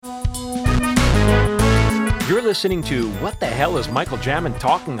You're listening to What the Hell is Michael Jamin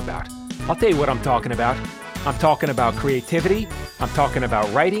Talking About? I'll tell you what I'm talking about. I'm talking about creativity, I'm talking about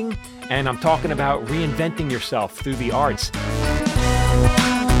writing, and I'm talking about reinventing yourself through the arts.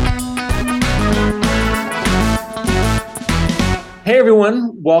 Hey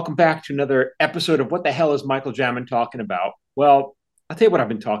everyone, welcome back to another episode of What the Hell is Michael Jamin Talking About? Well, I'll tell you what I've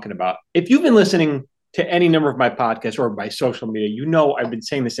been talking about. If you've been listening to any number of my podcasts or my social media, you know I've been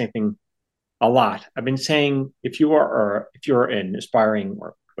saying the same thing a lot. I've been saying if you're an aspiring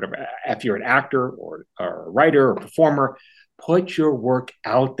or whatever, if you're an actor or a writer or performer, put your work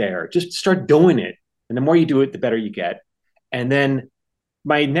out there. Just start doing it. And the more you do it, the better you get. And then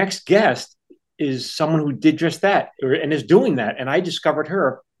my next guest is someone who did just that and is doing that. And I discovered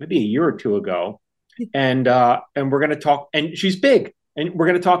her maybe a year or two ago. And we're going to talk, and she's big. And we're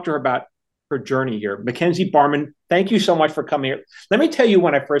going to talk to her about her journey here. Mackenzie Barmen, thank you so much for coming here. Let me tell you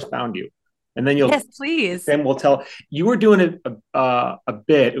when I first found you. And then yes, please. Then we'll tell. You were doing a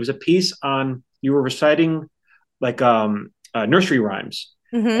bit. It was a piece on, you were reciting like nursery rhymes,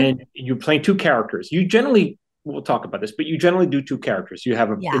 and you playing two characters. You generally, we'll talk about this, but you generally do two characters. You have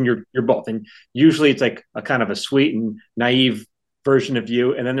and you're both, and usually it's like a kind of a sweet and naive version of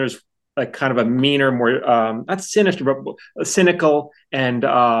you, and then there's like kind of a meaner, more not sinister, but cynical and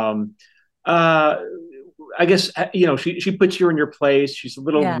I guess, you know, she puts you in your place. She's a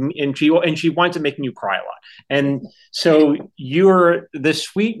little, and she winds up making you cry a lot. And so the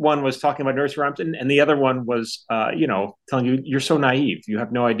sweet one was talking about nursery rhymes, and the other one was, telling you you're so naive. You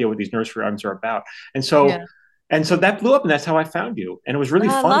have no idea what these nursery rhymes are about. And so, that blew up, and that's how I found you. And it was really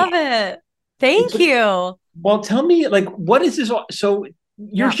funny. I love it. Thank you. Well, tell me, like, what is this? So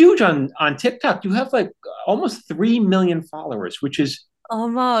you're huge on TikTok. You have like almost 3 million followers, which is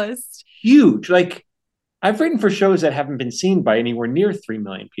almost huge. Like, I've written for shows that haven't been seen by anywhere near 3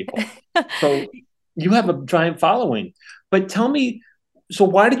 million people. So you have a giant following. But tell me, so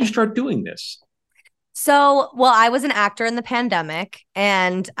why did you start doing this? So, well, I was an actor in the pandemic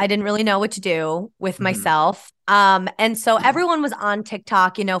and I didn't really know what to do with myself. And so everyone was on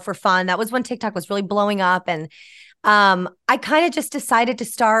TikTok, for fun. That was when TikTok was really blowing up. And I kind of just decided to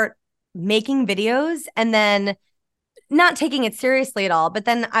start making videos and then not taking it seriously at all. But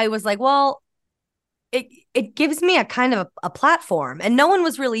then I was like, well, it gives me a kind of a platform, and no one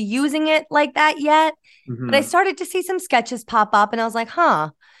was really using it like that yet. But I started to see some sketches pop up and I was like,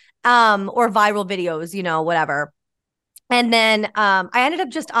 or viral videos, whatever. And then I ended up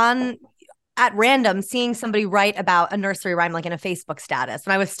just at random seeing somebody write about a nursery rhyme, like in a Facebook status.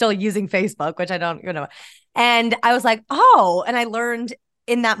 And I was still using Facebook, which I don't, and I was like, oh, and I learned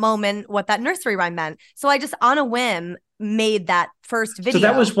in that moment what that nursery rhyme meant. So I just on a whim made that first video. So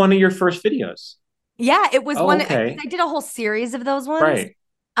that was one of your first videos. Yeah, it was one. Okay. I did a whole series of those ones. Right.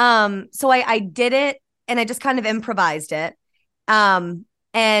 So I did it and I just kind of improvised it. And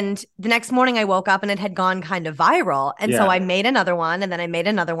the next morning I woke up and it had gone kind of viral. And so I made another one and then I made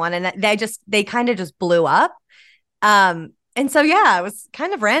another one and they kind of just blew up. And so, it was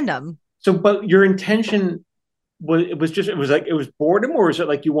kind of random. So, but your intention it was boredom, or is it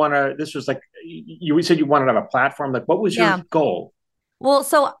like this was like, you said you wanted to have a platform. Like, what was your goal? Well,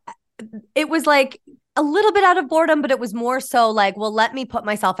 so it was like a little bit out of boredom, but it was more so like, well, let me put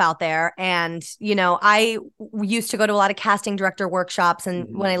myself out there. And, I used to go to a lot of casting director workshops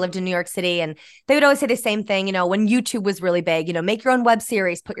and when I lived in New York City, and they would always say the same thing, when YouTube was really big, make your own web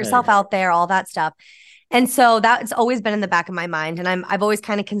series, put yourself out there, all that stuff. And so that's always been in the back of my mind. And I've always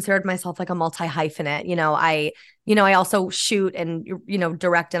kind of considered myself like a multi-hyphenate. I also shoot and,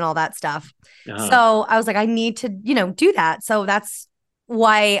 direct and all that stuff. So I was like, I need to, do that. So that's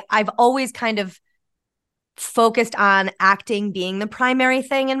why I've always kind of focused on acting being the primary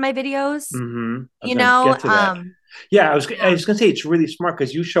thing in my videos. I was going to say it's really smart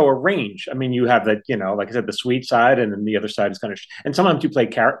because you show a range. I mean, you have that, like I said, the sweet side, and then the other side is kind of, and sometimes you play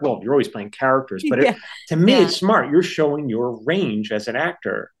well, you're always playing characters, but to me, it's smart. You're showing your range as an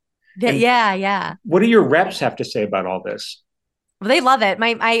actor. Yeah. What do your reps have to say about all this? Well, they love it.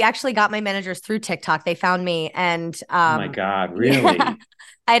 I actually got my managers through TikTok. They found me and oh my God, really?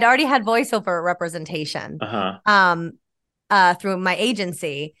 I'd already had voiceover representation through my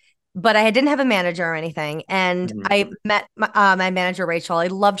agency, but I didn't have a manager or anything. And I met my manager, Rachel. I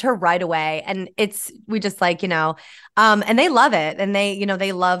loved her right away. And we just like, and they love it. And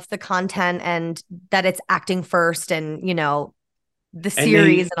they love the content and that it's acting first and, the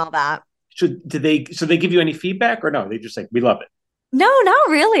series and all that. So they give you any feedback or no? They just like, we love it. No, not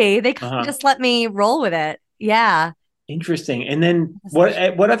really. They just let me roll with it. Yeah. Interesting. And then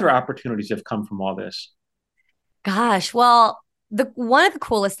what other opportunities have come from all this? Gosh, well, the one of the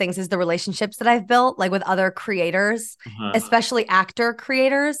coolest things is the relationships that I've built, like with other creators, Uh-huh. especially actor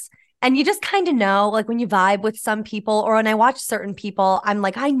creators. And you just kind of know, like when you vibe with some people, or when I watch certain people, I'm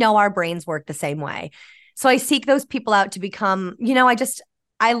like, I know our brains work the same way. So I seek those people out to become,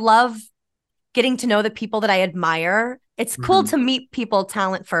 I love getting to know the people that I admire. It's cool Mhm. to meet people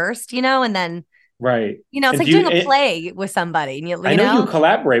talent first, and then, Right. it's And like do you, doing a play with somebody, I know you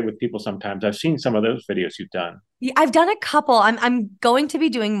collaborate with people sometimes. I've seen some of those videos you've done. Yeah, I've done a couple. I'm going to be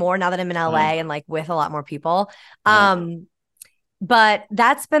doing more now that I'm in Uh-huh. LA and like with a lot more people. Uh-huh. But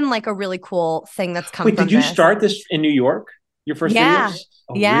that's been like a really cool thing that's come Wait, did from you this. start this in New York? Your first Yeah. videos?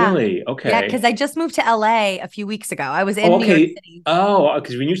 Oh, Yeah. really? Yeah, Okay. because I just moved to LA a few weeks ago. I was Oh, in New York okay. City. Oh,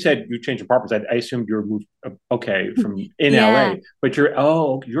 because when you said you changed apartments, I assumed you were moved. Okay, from in Yeah. LA, but you're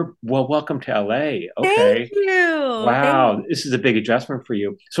well. Welcome to LA. Thank Okay. you. Thank Wow, this is a big adjustment for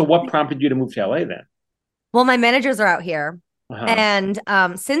you. So, what prompted you to move to LA then? Well, my managers are out here. Uh huh.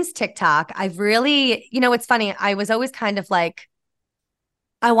 And since TikTok, I've really, it's funny. I was always kind of like,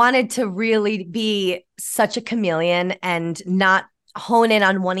 I wanted to really be such a chameleon and not hone in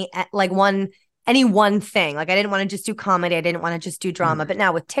on any one thing. Like I didn't want to just do comedy. I didn't want to just do drama. But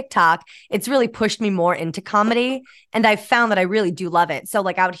now with TikTok, it's really pushed me more into comedy. And I've found that I really do love it. So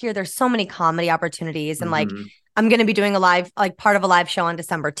like out here, there's so many comedy opportunities. And like Mm-hmm. I'm gonna be doing part of a live show on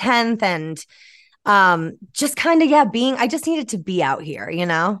December 10th. And just kind of, yeah, I just needed to be out here.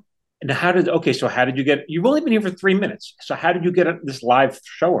 And how did you get? You've only been here for 3 minutes. So, how did you get this live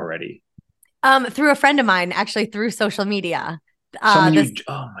show already? Through a friend of mine, actually through social media. Someone This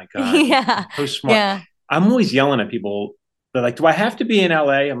oh my God, Yeah. so smart. Yeah. I'm always yelling at people. They're like, "Do I have to be in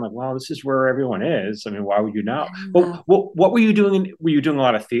LA?" I'm like, "Well, this is where everyone is. I mean, why would you not?" But Yeah. what were you doing? Were you doing a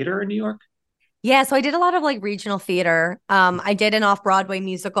lot of theater in New York? Yeah, so I did a lot of like regional theater. I did an off-Broadway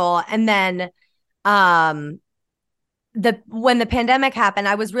musical, and then um the when the pandemic happened,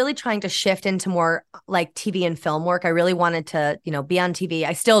 I was really trying to shift into more like TV and film work. I really wanted to, be on TV.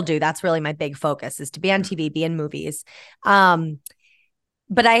 I still do. That's really my big focus is to be on TV, be in movies. Um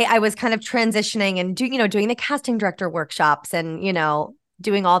but I was kind of transitioning and doing the casting director workshops and,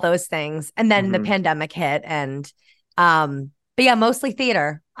 doing all those things. And then the Mm-hmm. pandemic hit but yeah, mostly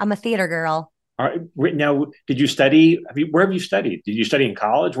theater. I'm a theater girl. All right, now, did you study? Where have you studied? Did you study in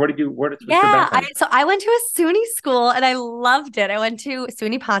college? What's your Yeah, background? I went to a SUNY school and I loved it. I went to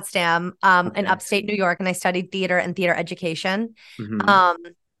SUNY Potsdam in Okay. upstate New York and I studied theater and theater education. Mm-hmm. Um,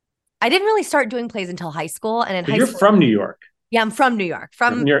 I didn't really start doing plays until high school. And in But high you're school, from New York. yeah, I'm from New York, You're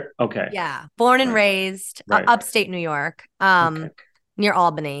from near. Okay. yeah, born and Right. raised Right. upstate New York, Okay. near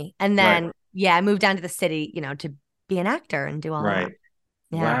Albany. And Right. then, yeah, I moved down to the city, to be an actor and do all of that. Right.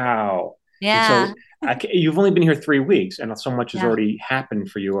 Yeah. Wow. And Yeah. so you've only been here 3 weeks, and so much has Yeah. already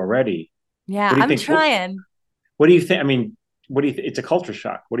happened for you already. Yeah. What do you I'm think? trying. What do you think? I mean, what do you? It's a culture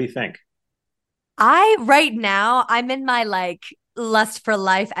shock. What do you think? Right now, I'm in my like lust for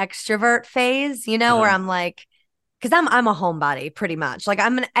life extrovert phase, where Uh-huh. I'm like, because I'm a homebody pretty much. Like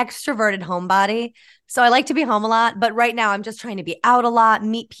I'm an extroverted homebody. So I like to be home a lot. But right now I'm just trying to be out a lot,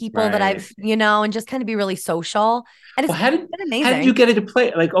 meet people that Right. and just kind of be really social. And it's Well, been how did you amazing. get into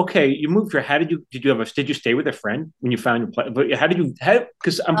play? Like, okay, you moved here. How did you stay with a friend when you found your play? But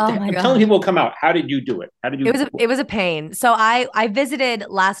because Oh my I'm telling gosh. people to come out. How did you do it? How did It you? was a pain. So I visited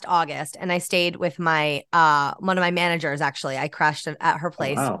last August and I stayed with my one of my managers actually. I crashed at her Oh,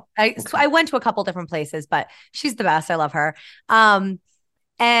 place. wow. So Okay. I went to a couple different places, but she's the best. I love her. Um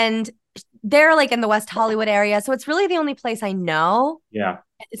and they're like in the West Hollywood area. So it's really the only place I know. Yeah.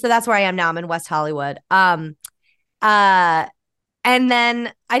 So that's where I am now. I'm in West Hollywood. Uh and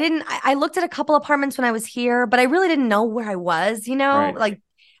then I looked at a couple apartments when I was here, but I really didn't know where I was, Right. like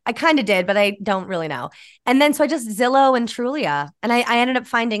I kind of did, but I don't really know. And then so I just Zillow and Trulia, and I ended up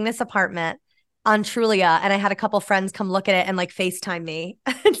finding this apartment on Trulia, and I had a couple friends come look at it and like FaceTime me.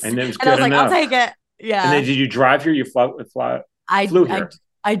 And And it was I good was like, I'll enough. take it. And then Yeah. did you drive here? I Flew I here.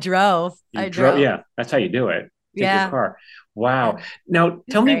 I drove. You I drove. drove. Yeah, that's how you do it. Take your Yeah. car. Yeah. Wow. Now, It was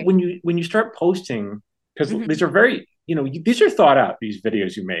tell me great. when you start posting, because these Mhm. are very, these are thought out. These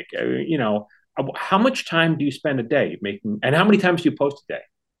videos you make. How much time do you spend a day making, and how many times do you post a day?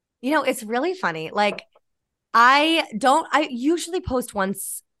 It's really funny. Like I usually post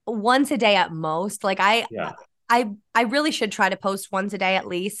once a day at most. Like Yeah. I really should try to post once a day at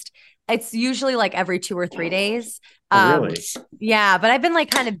least. It's usually like every 2 or 3 days. Oh, Um really? yeah, but I've been like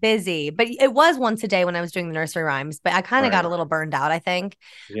kind of busy. But it was once a day when I was doing the nursery rhymes, but I kind of got Right. a little burned out, I think.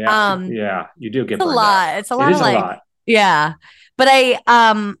 Yeah. Um Yeah. You do it's get a burned out. lot. It's a It lot of is a like lot. yeah. But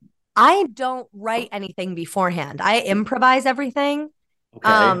I don't write anything beforehand. I improvise everything.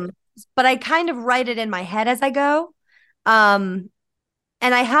 Okay. Um, but I kind of write it in my head as I go. Um,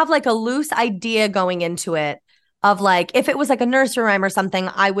 and I have like a loose idea going into it of like if it was like a nursery rhyme or something,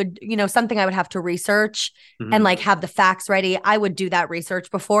 I would, something I would have to research and Hmm. like have the facts ready. I would do that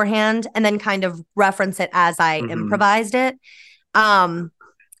research beforehand and then kind of reference it as I Hmm. improvised it. Um,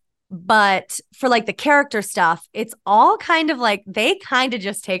 but for like the character stuff, it's all kind of like they kind of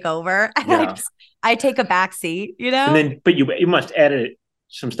just take over and Yeah. I take a back seat, And then, but you must edit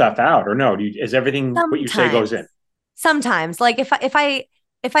some stuff out, or no? Is everything what you say goes in? Sometimes. Sometimes. Like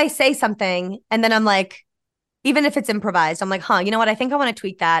if I say something and then I'm like, even if it's improvised, I'm like, huh, you know what? I think I want to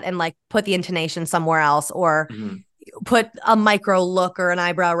tweak that and like put the intonation somewhere else or Hmm. put a micro look or an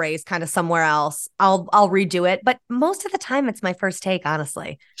eyebrow raise kind of somewhere else. I'll redo it. But most of the time it's my first take,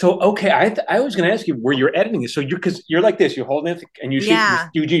 honestly. So okay, I was going to ask you where you're editing it. So you're because you're like this, you hold it and Yeah.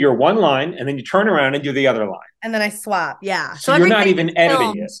 you do your one line and then you turn around and do the other line. And then I swap. Yeah. So So you're not everything is even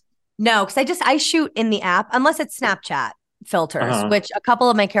editing filmed. it. No, because I shoot in the app unless it's Snapchat Uh filters, huh. which a couple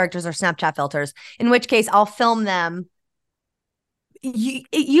of my characters are Snapchat filters, in which case I'll film them.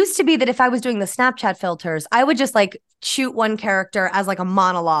 It used to be that if I was doing the Snapchat filters, I would just like shoot one character as like a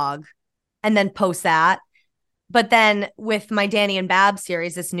monologue and then post that. But then with my Danny and Bab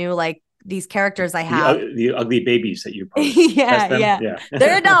series, this new like these characters I have. The ugly babies that you post. That's Yeah, them. yeah. Yeah.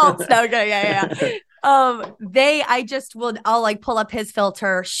 They're adults. No, okay, yeah. I just will, I'll like pull up his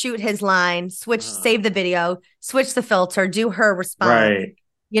filter, shoot his line, switch, save the video, switch the filter, do her response, Right.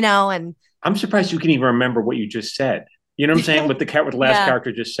 and I'm surprised you can even remember what you just said. You know what I'm saying? What the last yeah,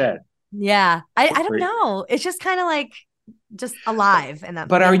 character just said. yeah. I don't Great. know. It's just kind of like just alive in that,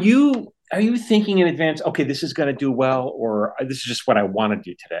 But are you thinking in advance? Okay, this is going to do well, or this is just what I want to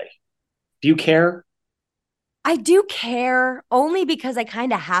do today. Do you care? I do care only because I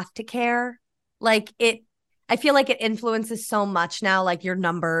kind of have to care. Like I feel like it influences so much now, like your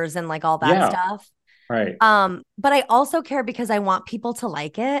numbers and like all that Yeah. stuff. Right. But I also care because I want people to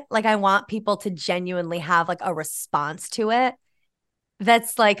like it. Like I want people to genuinely have like a response to it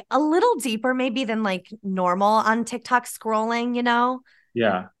that's like a little deeper maybe than like normal on TikTok scrolling.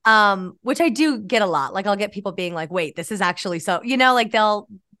 Yeah. Which I do get a lot. Like I'll get people being like, wait, this is actually so, like Well,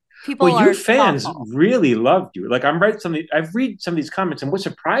 people your are fans thoughtful. really loved you. Like I've read some of these comments, and what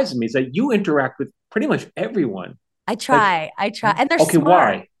surprises me is that you interact with pretty much everyone. Like, I try, and they're okay, smart.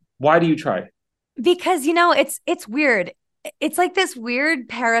 why? Why do you try? Because it's weird. It's like this weird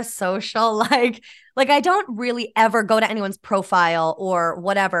parasocial like I don't really ever go to anyone's profile or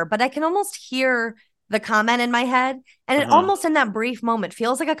whatever, but I can almost hear the comment in my head and it Uh-huh. almost in that brief moment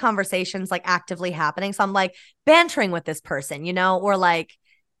feels like a conversation's like actively happening. So I'm like bantering with this person, or like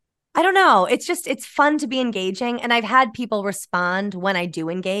I don't know. It's fun to be engaging. And I've had people respond when I do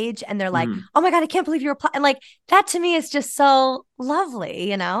engage and they're like, Mhm. oh my God, I can't believe you replied. And like that to me is just so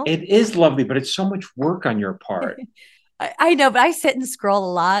lovely. It is lovely, but it's so much work on your part. I know, but I sit and scroll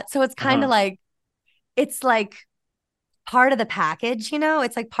a lot. So it's kind of Uh-huh. like, it's like part of the package.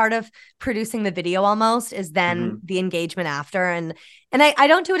 It's like part of producing the video almost is then Hmm. the engagement after. And I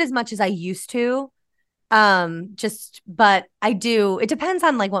don't do it as much as I used to. But I do, it depends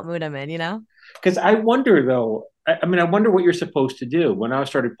on like what mood I'm in. Because I wonder though. I mean, I wonder what you're supposed to do. When I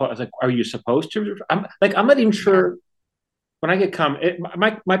started, I was like, "Are you supposed to?" I'm not even Yeah. sure. When I get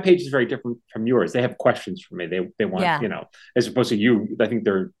my page is very different from yours. They have questions for me. They want Yeah. as opposed to you. I think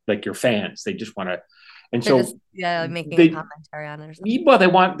they're like your fans. They just want to, and They're just so yeah, like making a they commentary on it or something. well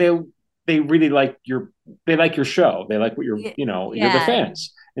they really like your show. They like what Yeah. you're the Yeah.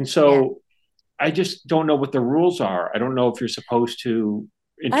 fans, and Yeah. so I just don't know what the rules are. I don't know if you're supposed to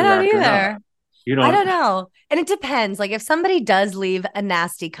I don't interact or not. either. You I don't don't. know. And it depends. Like if somebody does leave a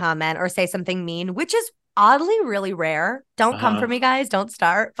nasty comment or say something mean, which is oddly really rare. Don't come for Uh-huh. me, guys. Don't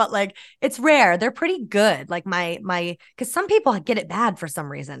start. But like it's rare. They're pretty good. Like my because some people get it bad for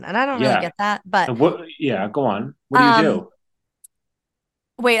some reason. And I don't really Yeah. get that. But And what? Yeah. Go on. What do you um do?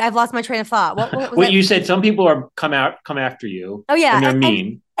 wait, I've lost my train of thought. What was Well, I? you said some people are come after you, Oh and yeah. they're And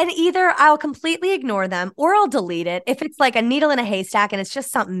mean. and either I'll completely ignore them or I'll delete it. If it's like a needle in a haystack and it's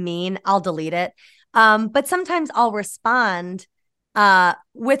just something mean, I'll delete it. But sometimes I'll respond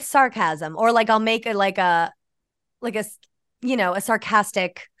with sarcasm or like I'll make it like a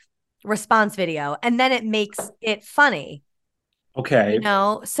sarcastic response video and then it makes it funny. Okay.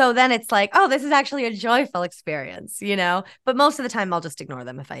 So then it's like, oh, this is actually a joyful experience. But most of the time I'll just ignore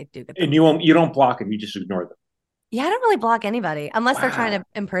them if I do get And them. you don't block them. You just ignore them. Yeah, I don't really block anybody unless they're trying to Wow.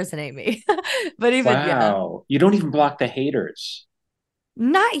 impersonate me. But even yeah, Wow. You don't even block the haters.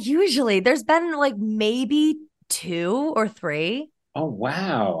 not usually. There's been like maybe two or three. Oh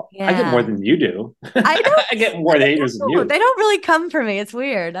wow. I get more Yeah. than you do. I don't I get more haters than know. you. They don't really come for me. It's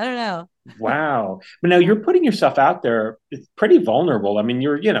weird. I don't know. Wow. But now Yeah. you're putting yourself out there. It's pretty vulnerable. I mean, you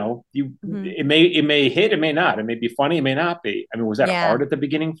Mhm. it may hit, it may not. It may be funny, it may not be. I mean, was that Yeah. hard at the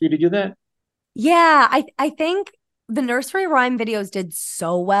beginning for you to do that? Yeah, I think the nursery rhyme videos did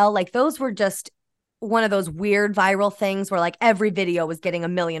so well. Like those were just one of those weird viral things where like every video was getting a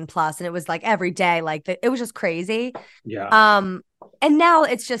million plus and it was like every day like it was just crazy. Yeah. Um and now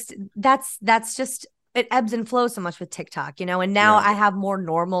it's just that's just it ebbs and flows so much with TikTok, and now Yeah. I have more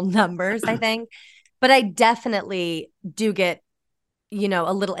normal numbers, I think. But I definitely do get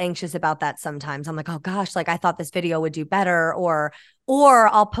a little anxious about that sometimes. I'm like, oh gosh, like I thought this video would do better, or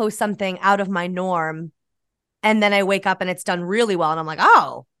I'll post something out of my norm and then I wake up and it's done really well and I'm like,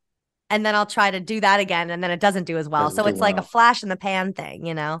 oh, and then I'll try to do that again and then it doesn't do as well. Doesn't So do it's like a well. flash in the pan thing.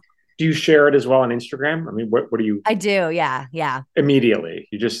 Do you share it as well on Instagram? I mean, what do you I do. Yeah. Yeah. immediately?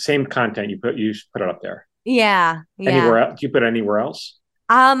 You just same content you just put it up there. Yeah. Yeah. Anywhere else? Do you put it anywhere else?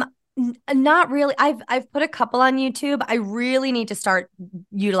 Um, Not really. I've put a couple on YouTube. I really need to start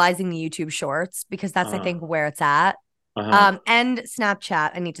utilizing the YouTube shorts because that's I Uh, think where it's at. uh-huh. And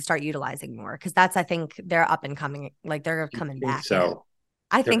Snapchat, I need to start utilizing more because that's I think they're up and coming, like they're I coming think back in. so.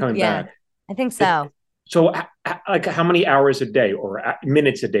 I They're think, coming yeah, back. I think It, so. so, like, how many hours a day or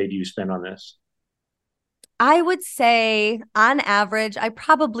minutes a day do you spend on this? I would say on average, I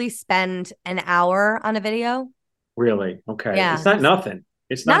probably spend an hour on a video. Really? Okay. It's Yeah. not nothing.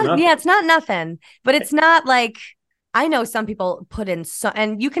 It's not Not, yeah, nothing. it's not nothing, but it's not like I know some people put in so,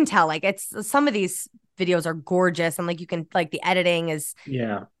 and you can tell like it's some of these videos are gorgeous and like you can like the editing is,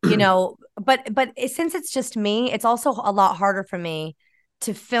 Yeah. but since it's just me, it's also a lot harder for me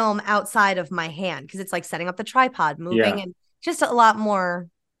to film outside of my hand because it's like setting up the tripod, moving, Yeah. and just a lot more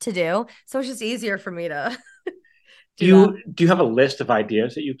to do. So it's just easier for me to Do do that. you have a list of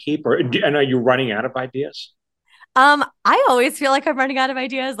ideas that you keep, and are you running out of ideas? I always feel like I'm running out of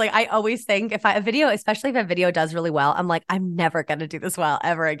ideas. Like I always think if a video, especially if a video does really well, I'm like, I'm never gonna do this well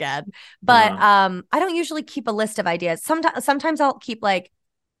ever again. But Uh, I don't usually keep a list of ideas. Sometimes I'll keep like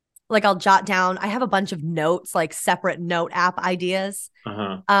I'll jot down. I have a bunch of notes, like separate note app ideas.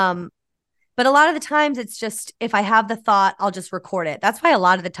 uh-huh. Um, but a lot of the times it's just if I have the thought, I'll just record it. That's why a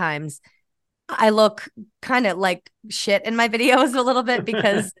lot of the times I look kind of like shit in my videos a little bit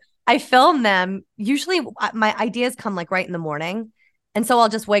because I film them. Usually my ideas come like right in the morning. And so I'll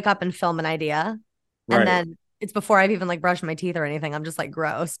just wake up and film an idea. And Right. then it's before I've even like brushed my teeth or anything. I'm just like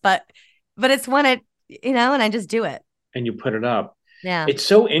gross. But it's when and I just do it. And you put it up. Yeah. It's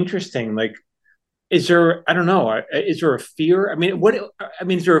so interesting. Like, is there, I don't know, is there a fear? I mean,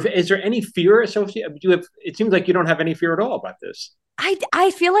 is there any fear associated? Do you have, it seems like you don't have any fear at all about this. I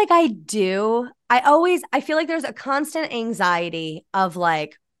feel like I do. I feel like there's a constant anxiety of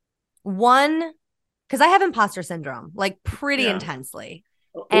like one, because I have imposter syndrome, like pretty Yeah. intensely.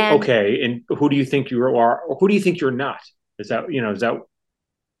 And Okay. And who do you think you are? Or who do you think you're not? Is that,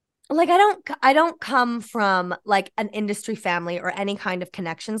 like I don't come from like an industry family or any kind of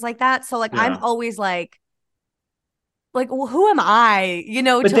connections like that. So like I'm yeah. always like well, who am I,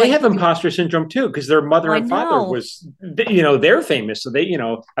 But to they like have imposter syndrome too, because their oh, mother I and father know. was, they're famous. So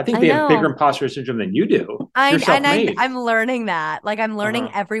I think I they have bigger know. imposter syndrome than you do. You're I and I'm self-made. I'm learning that. Like I'm learning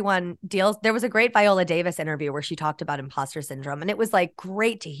Uh-huh. everyone deals. There was a great Viola Davis interview where she talked about imposter syndrome and it was like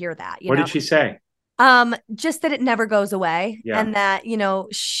great to hear that, What did she say? just that it never goes away Yeah. and that,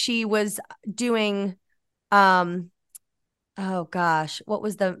 she was doing um oh gosh, what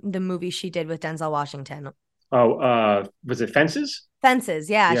was the movie she did with Denzel Washington? Oh, was it Fences? Fences.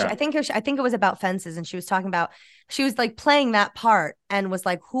 Yeah, Yeah. I think it was about fences and she was talking about she was like playing that part and was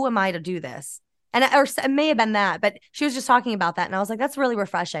like who am I to do this? And or it may have been that, but she was just talking about that and I was like that's really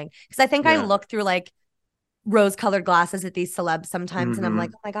refreshing because I think I Yeah. look through like rose-colored glasses at these celebs sometimes and I'm like,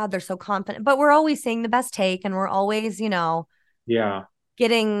 Hmm. "Oh my god, they're so confident." But we're always seeing the best take and we're always, Yeah.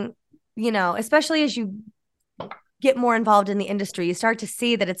 getting, especially as you get more involved in the industry, you start to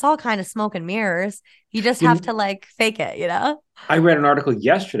see that it's all kind of smoke and mirrors. You just have to You, like fake it. I read an article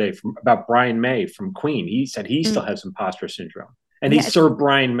yesterday about Brian May from Queen. He said he still Mm. has imposter syndrome, and he's Yeah, Sir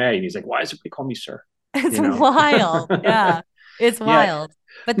Brian May. And he's like, "Why is it they call me Sir?" it's You know? wild. Yeah. It's Yeah. wild.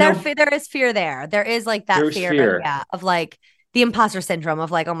 But Now there is fear there. There is like that there's fear, fear. yeah, of like the imposter syndrome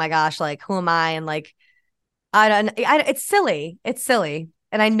of like, oh my gosh, like who am I? And like it's silly. It's silly.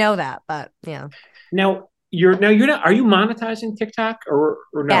 And I know that, but yeah. Now you're not. Are you monetizing TikTok or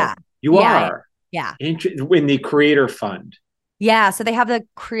Yeah. no? You Yeah. are Yeah. in the Creator Fund. Yeah. So they have the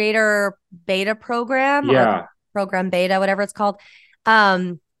creator beta program or Yeah. program beta, whatever it's called.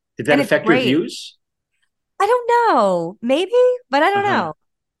 Um, Did that and it's affect your great. views? I don't know, maybe, but I don't Uh-huh. know.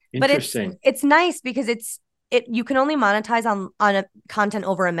 But Interesting. it's nice because you can only monetize on a content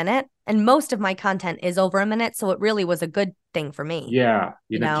over a minute, and most of my content is over a minute, so it really was a good thing for me, Yeah,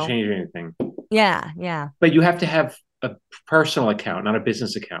 you you don't have to know? change anything. Yeah, yeah. But you have to have a personal account, not a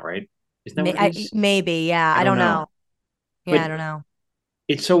business account, right? Isn't that what it is? Maybe, yeah. I I don't don't know. know. Yeah, I But don't know.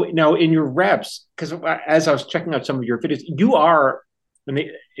 it's so now in your reps, because as I was checking out some of your videos, you are, and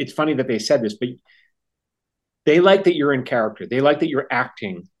it's funny that they said this, but they like that you're in character. They like that you're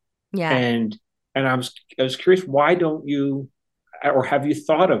acting. Yeah, And I was curious, why don't you, or have you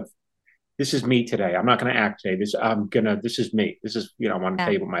thought of, this is me today. I'm not going to act today. This is me. This is, I want to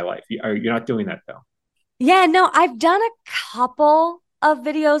tell yeah. you about my life. You're not doing that though. Yeah, no, I've done a couple of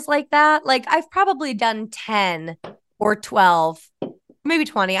videos like that. Like I've probably done 10 or 12, maybe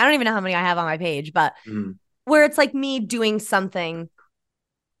 20. I don't even know how many I have on my page, but Mm-hmm. where it's like me doing something.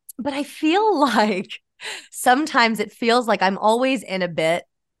 But I feel like sometimes it feels like I'm always in a bit.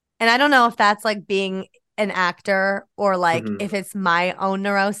 And I don't know if that's like being an actor or like Mm-hmm. if it's my own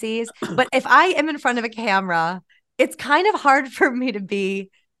neuroses. But if I am in front of a camera, it's kind of hard for me to be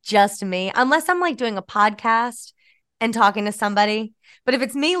just me, unless I'm like doing a podcast and talking to somebody. But if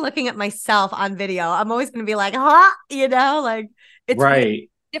it's me looking at myself on video, I'm always going to be like, huh, like it's really Right.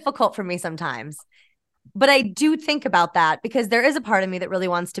 difficult for me sometimes. But I do think about that because there is a part of me that really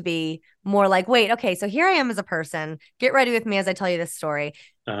wants to be more like, wait, okay, so here I am as a person. Get ready with me as I tell you this story.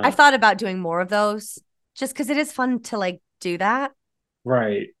 I've Uh, thought about doing more of those just because it is fun to like do that.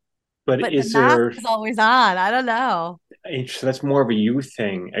 right. But But the is mask there, is always on. I don't know. that's more of a you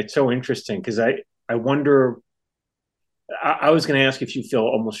thing. It's so interesting because I wonder, I was going to ask if you feel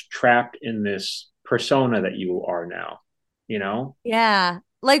almost trapped in this persona that you are now, you know? Yeah.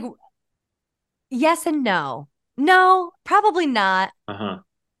 Like, yes and no. No, probably not. Uh-huh.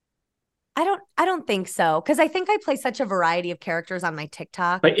 I don't think so. Because I think I play such a variety of characters on my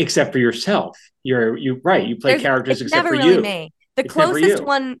TikTok. But except for yourself, right. You play characters It's except never for really you. me. It's never you.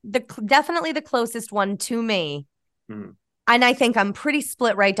 Definitely the closest one to me. Mm-hmm. And I think I'm pretty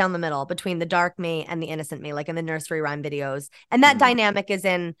split right down the middle between the dark me and the innocent me, like in the nursery rhyme videos. And that Mm-hmm. dynamic is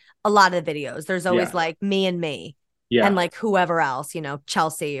in a lot of the videos. There's always Yeah. like me and me and Yeah. like whoever else,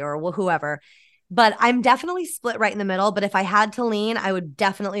 Chelsea or whoever. But I'm definitely split right in the middle. But if I had to lean, I would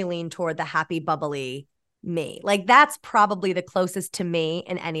definitely lean toward the happy, bubbly me. Like that's probably the closest to me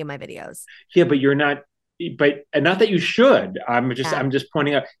in any of my videos. Yeah, but you're not, but and not that you should. Yeah. I'm just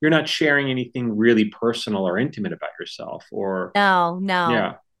pointing out you're not sharing anything really personal or intimate about yourself or No, no.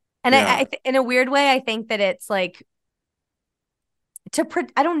 yeah. And Yeah. in a weird way, I think that it's like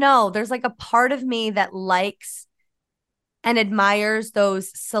I don't know. There's like a part of me that likes and admires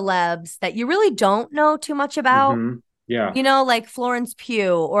those celebs that you really don't know too much about, Mm-hmm. Yeah. like Florence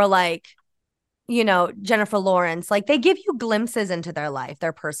Pugh or like, Jennifer Lawrence. Like they give you glimpses into their life,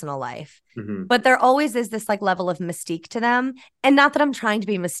 their personal life. Mm-hmm. But there always is this like level of mystique to them. And not that I'm trying to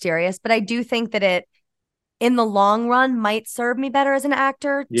be mysterious, but I do think that it in the long run might serve me better as an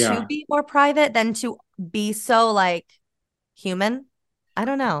actor to Yeah. be more private than to be so like human. I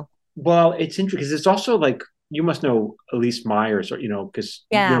don't know. Well, it's interesting because it's also like you must know Elise Myers or because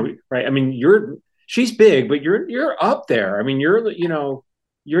Yeah. right. I mean, she's big, but you're up there. I mean, you're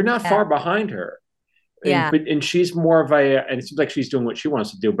not Yeah. far behind her. Yeah. And she's more of a and it seems like she's doing what she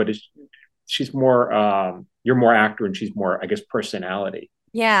wants to do, but she's more you're more actor and she's more, I guess, personality,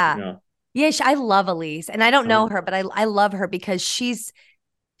 you Yeah. know. Yeah, I love Elise, and I don't know Uh, her, but I love her because she's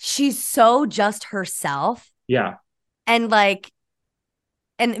so just herself, yeah. and like,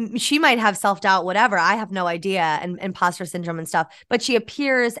 and she might have self doubt, whatever. I have no idea, and imposter syndrome and stuff. But she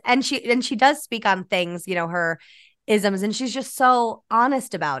appears, and she does speak on things, her isms, and she's just so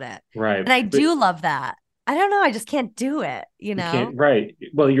honest about it, Right. and I But do love that. I don't know, I just can't do it, you can't, right.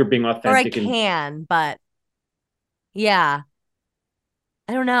 Well, you're being or I authentic and can, but yeah.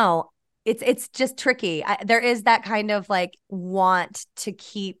 I don't know. It's just tricky. There is that kind of like want to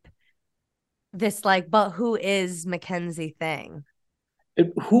keep this like, but who is Mackenzie thing?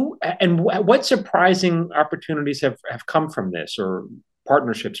 who and what surprising opportunities have come from this or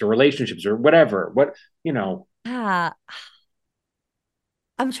partnerships or relationships or whatever. What, you know, Ah,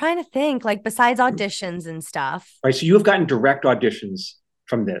 I'm trying to think. Like besides auditions and stuff, right. So you have gotten direct auditions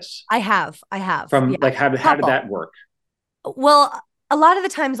from this, I have, from yeah, like how did couple. that work? Well, a lot of the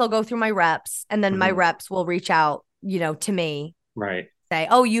times I'll go through my reps, and then my Mm-hmm. reps will reach out, to me, Right. say,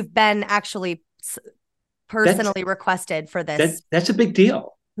 "Oh, you've been actually That's personally requested for this." that's a big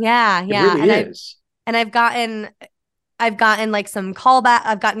deal. Yeah, It yeah, really is. and I've gotten like some callback.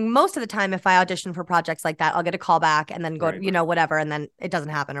 I've gotten most of the time if I audition for projects like that, I'll get a callback and then go, Right. whatever, and then it doesn't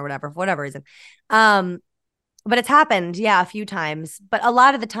happen or whatever for whatever reason. Um, but it's happened, yeah, a few times. But a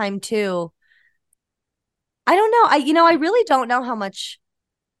lot of the time too, I don't know. I really don't know how much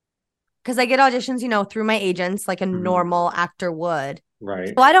because I get auditions, through my agents like a Mhm. normal actor would. Right.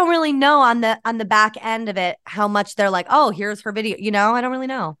 So I don't really know on the back end of it how much they're like, oh, here's her video. I don't really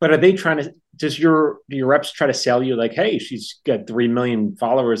know. But are they trying to? Does your reps try to sell you like, hey, she's got 3 million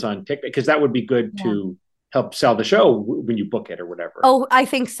followers on TikTok? Because that would be good Yeah. to help sell the show when you book it or whatever. Oh, I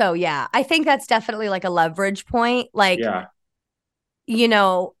think so. Yeah. I think that's definitely like a leverage point. Like, Yeah. you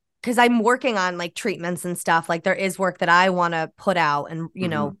know, because I'm working on like treatments and stuff. Like there is work that I want to put out and,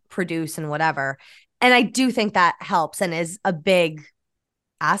 Hmm. produce and whatever. And I do think that helps and is a big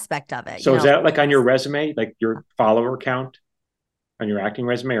aspect of it, So is that like on your resume, like your follower count on your acting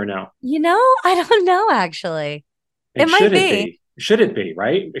resume, or no? I don't know actually. It And might should it be. be? Should it be?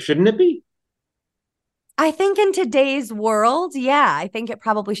 Right? Shouldn't it be? I think in today's world, yeah, I think it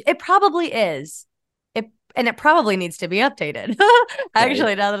probably is. It probably needs to be updated. Okay.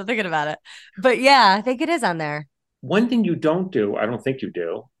 Actually, now that I'm thinking about it. But yeah, I think it is on there. One thing you don't do, I don't think you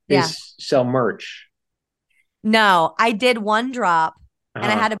do, Yeah. is sell merch. No, I did one drop and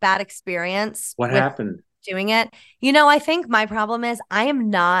I Uh, had a bad experience what with happened? doing it. I think my problem is I am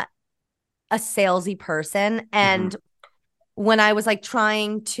not a salesy person. Hmm. And when I was like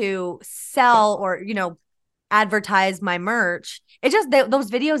trying to sell or, advertise my merch,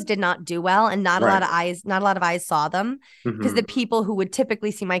 those videos did not do well and Right. not a lot of eyes saw them because the Hmm. people who would typically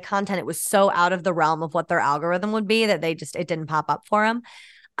see my content, it was so out of the realm of what their algorithm would be that it didn't pop up for them.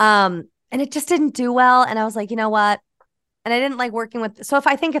 And it just didn't do well. And I was like, you know what? And I didn't like working with. So if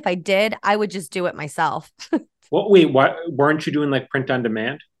I did, I would just do it myself. Well, wait, what weren't you doing like print on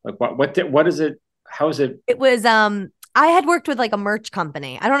demand? Like what is it? How is it? It was I had worked with like a merch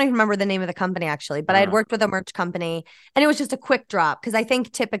company. I don't even remember the name of the company actually, but I had Uh, worked with a merch company and it was just a quick drop because I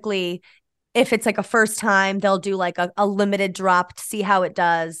think typically if it's like a first time, they'll do like a limited drop to see how it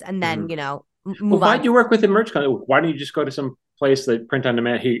does and then, mhm. Well, move on. why'd you work with a merch company? Why don't you just go to some place that print on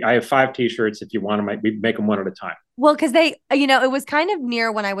demand? Hey, I have 5 T-shirts. If you want them, we make them one at a time. Well, because it was kind of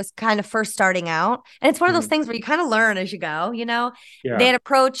near when I was kind of first starting out. And it's one of those Mhm. things where you kind of learn as you go. They Yeah.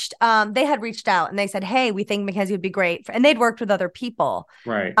 had they had reached out and they said, hey, we think Mackenzie would be great. And they'd worked with other people.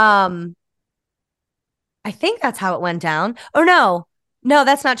 Right. Um, I think that's how it went down. Or no,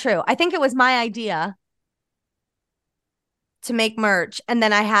 that's not true. I think it was my idea to make merch. And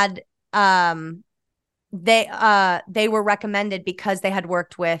then I had they were recommended because they had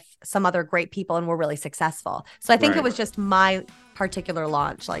worked with some other great people and were really successful. So I think it Right. was just my particular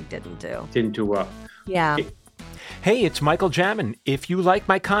launch like didn't do. Didn't do well. Yeah. Hey, it's Michael Jamin. If you like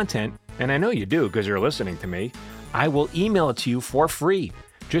my content, and I know you do because you're listening to me, I will email it to you for free.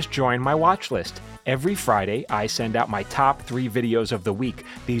 Just join my watch list. Every Friday, I send out my top 3 videos of the week.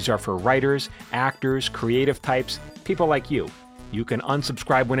 These are for writers, actors, creative types, people like you. You can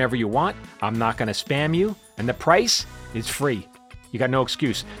unsubscribe whenever you want. I'm not going to spam you, and the price is free. You got no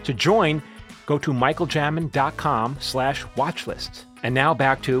excuse. To join, go to michaeljamin.com/watchlist. And now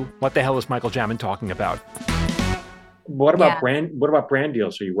back to what the hell is Michael Jamin talking about? Yeah. What about brand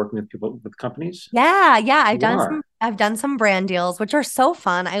deals? Are you working with people with companies? Yeah, yeah. You are. I've done some brand deals, which are so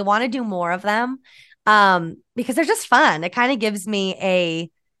fun. I want to do more of them. Because they're just fun. It kind of gives me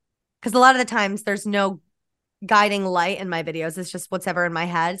because a lot of the times there's no guiding light in my videos. It's just what's ever in my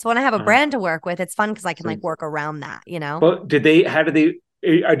head. So when I have a Uh-huh. brand to work with, it's fun because I can So, like work around that. but how did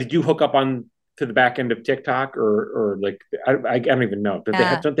did you hook up on to the back end of TikTok or like, I don't even know.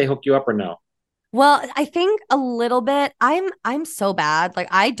 Yeah. Don't they hook you up or no? Well, I think a little bit. I'm so bad. Like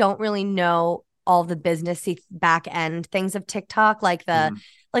I don't really know all the businessy back end things of TikTok, Mhm.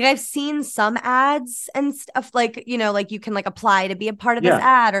 like I've seen some ads and stuff like, like you can like apply to be a part of this Yeah.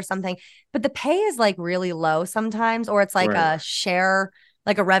 ad or something, but the pay is like really low sometimes, or it's like Right. a share,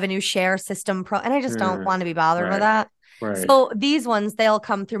 like a revenue share system and I just don't Mm, want to be bothered with right. that. Right. So these ones, they'll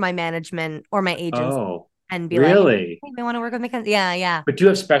come through my management or my agents Oh, and be like, really? hey, we want to work with Mackenzie. Yeah, yeah. But do you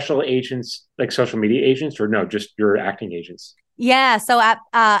have special agents, like social media agents, or no, just your acting agents? Yeah, so at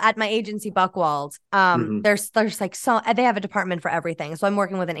my agency Buckwald, Hmm. there's like they have a department for everything. So I'm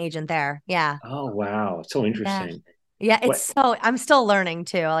working with an agent there. Yeah. Oh, wow. So Yeah. interesting. Yeah, What? I'm still learning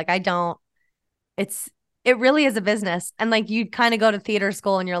too. Like I don't it's it really is a business. And like you kind of go to theater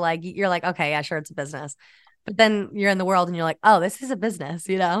school and you're like, okay, yeah, sure it's a business. But then you're in the world and you're like, oh, this is a business.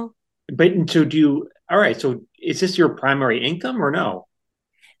 But so do you, all right. So is this your primary income or no?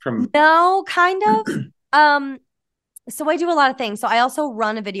 From, No, kind of. Um so I do a lot of things. So I also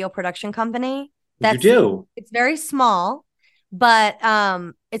run a video production company you that's do? it's very small, but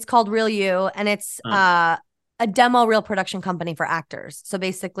it's called Real You and it's Uh, a demo reel production company for actors. So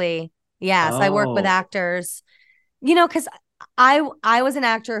basically Yeah. So I work with Oh. actors, because I was an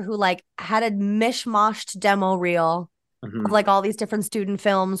actor who like had a mishmashed demo reel of Mhm. like all these different student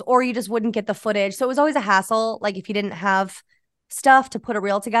films, or you just wouldn't get the footage. So it was always a hassle, like if you didn't have stuff to put a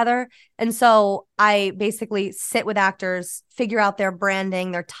reel together. And so I basically sit with actors, figure out their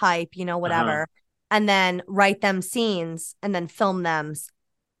branding, their type, Uh-huh. whatever, and then write them scenes and then film them,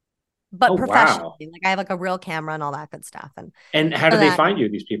 but Oh, professionally. wow. Like I have like a real camera and all that good stuff. And And how do they that find you,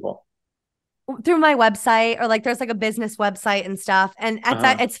 these people? through my website, or like there's like a business website and stuff. And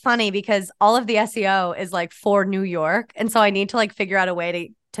Uh-huh. it's funny because all of the SEO is like for New York. And so I need to like figure out a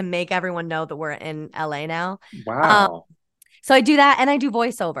way to make everyone know that we're in LA now. Um, Wow. so I do that, and I do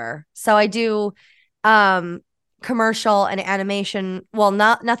voiceover. So I do um commercial and animation. Well,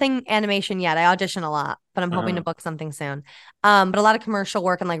 nothing animation yet. I audition a lot, but I'm hoping to Uh-huh. book something soon. But a lot of commercial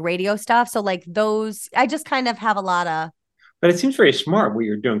work and like radio stuff. So like those, I just kind of have a lot of. But it seems very smart what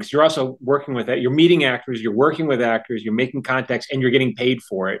you're doing, because you're also working with it. You're meeting actors, you're working with actors, you're making contacts, and you're getting paid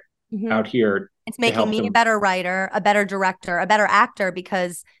for it Mhm. out here It's to making help me a them. better writer, a better director, a better actor,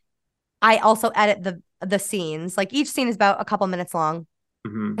 because I also edit the scenes. Like each scene is about a couple minutes long.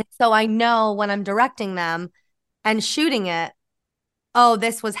 Hmm. And so I know when I'm directing them and shooting it, oh,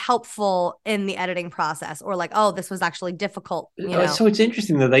 this was helpful in the editing process, or like, oh, this was actually difficult. So it's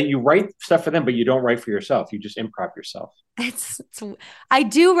interesting though that you write stuff for them, but you don't write for yourself. You just improv yourself. It's I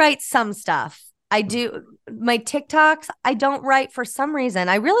do write some stuff. I do my TikToks, I don't write for some reason.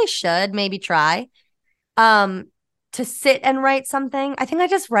 I really should maybe try um to sit and write something. I think I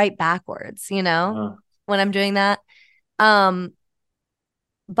just write backwards, Uh-huh. when I'm doing that. Um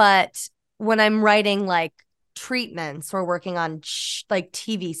but when I'm writing like treatments or working on like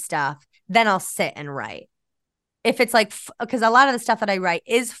TV stuff, then I'll sit and write. If it's like because a lot of the stuff that I write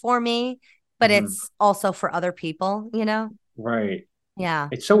is for me, but Hmm. it's also for other people. Right. Yeah.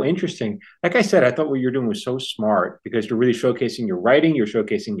 It's so interesting. Like I said, I thought what you're doing was so smart, because you're really showcasing your writing, you're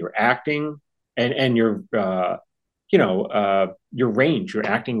showcasing your acting, and your range, your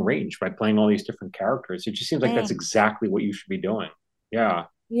acting range by playing all these different characters. It just seems like that's Thanks. exactly what you should be doing. Yeah.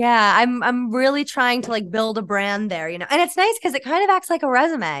 Yeah, I'm really trying to like build a brand there. And it's nice because it kind of acts like a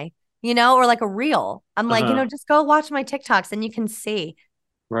resume, or like a reel. I'm like, Uh-huh. just go watch my TikToks and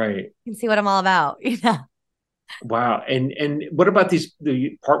Right. you can see what I'm all about. Yeah. Wow. And what about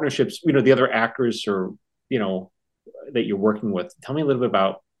the partnerships, the other actors, or, you know, that you're working with? Tell me a little bit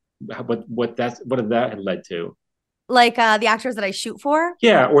about what did that had led to? Like the actors that I shoot for.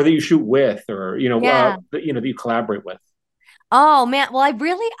 Yeah, or that you shoot with, or Yeah. that you collaborate with. Oh man. Well,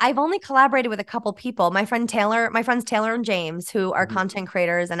 I've only collaborated with a couple people. My friends Taylor and James, who are Mhm. content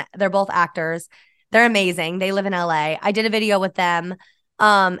creators, and they're both actors. They're amazing. They live in LA. I did a video with them.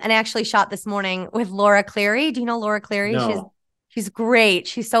 And I actually shot this morning with Laura Cleary. Do you know Laura Cleary? No. She's great.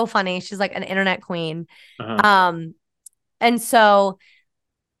 She's so funny. She's like an internet queen. Uh-huh. Um, and so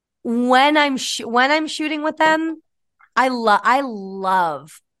when I'm shooting with them, I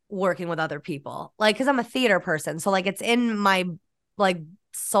love working with other people. Like, because I'm a theater person. So like it's in my like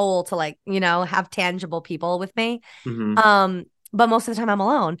soul to like, have tangible people with me. Hmm. Um, but most of the time I'm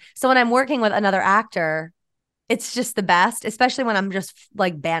alone. So when I'm working with another actor, it's just the best, especially when I'm just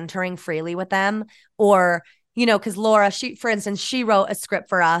like bantering freely with them. Or, because Laura, for instance, she wrote a script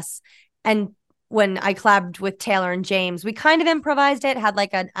for us. And when I collabed with Taylor and James, we kind of improvised it, had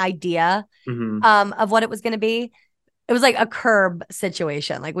like an idea Hmm. of what it was going to be. It was like a Curb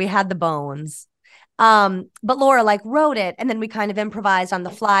situation. Like we had the bones. But Laura like wrote it, and then we kind of improvised on the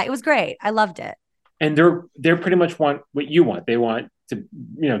fly. It was great. I loved it. And they're pretty much want what you want. They want to,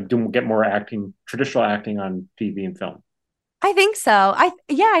 get more acting, traditional acting on TV and film. I think so. I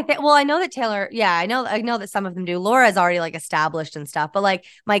think well, I know that Taylor, yeah, I know that some of them do. Laura's already like established and stuff, but like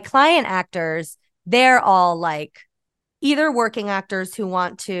my client actors, they're all like either working actors who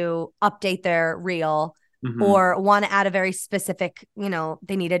want to update their reel, Hmm. or want to add a very specific,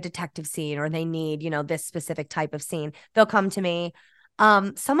 they need a detective scene, or they need, this specific type of scene. They'll come to me.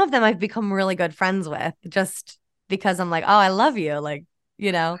 Some of them I've become really good friends with, just because I'm like, oh, I love you. Like,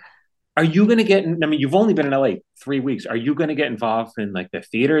 you know. Are you going to get? I mean, you've only been in LA 3 weeks. Are you going to get involved in like the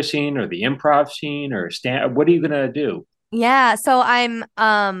theater scene or the improv scene or stand? What are you going to do? Yeah. So I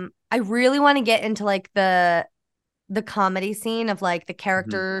really want to get into like the comedy scene of like the Hmm.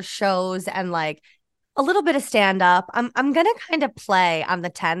 character shows and like a little bit of stand up. I'm gonna kind of play on the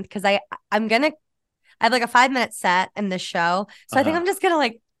 10th because I have like a 5 minute set in this show. So I think Uh-huh. I'm just gonna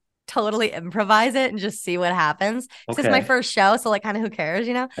like totally improvise it and just see what happens. Because it's my Okay. first show, so like kind of who cares?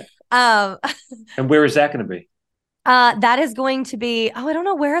 Um And where is that going to be? That is going to be, I don't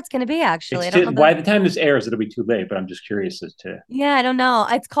know where it's going to be actually. I don't know. By the time this airs, it'll be too late, but I'm just curious as to. Yeah, I don't know.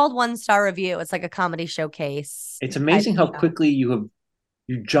 It's called One Star Review. It's like a comedy showcase. It's amazing how quickly you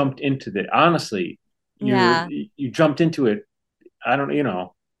jumped into it. Honestly, you jumped into it. I don't,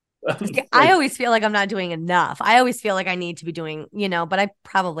 I always feel like I'm not doing enough. I always feel like I need to be doing, but I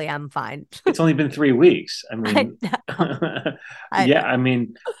probably am fine. It's only been 3 weeks. I mean, yeah, I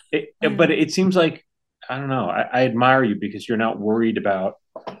mean, but it seems like, I don't know. I admire you because you're not worried about,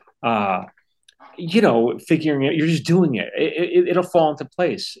 figuring it. You're just doing it. It'll fall into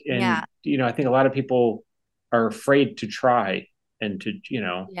place. And, I think a lot of people are afraid to try and to,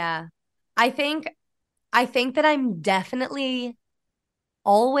 Yeah. I think that I'm definitely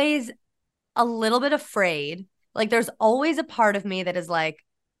always a little bit afraid. Like there's always a part of me that is like,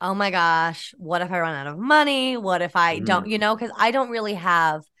 oh my gosh, what if I run out of money? What if I don't, because I don't really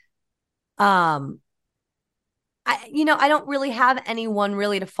have, I don't really have anyone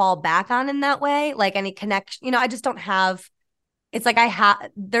really to fall back on in that way. Like any connection, I just don't have, it's like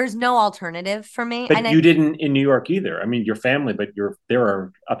there's no alternative for me. But you didn't in New York either. I mean, your family, but there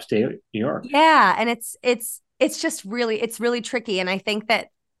are upstate New York. Yeah. And it's just really, it's really tricky. And I think that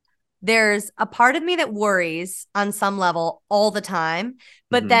there's a part of me that worries on some level all the time,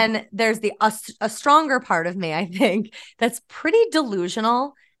 but then there's a stronger part of me, I think, that's pretty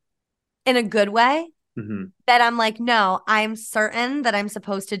delusional in a good way. That I'm like, no, I'm certain that I'm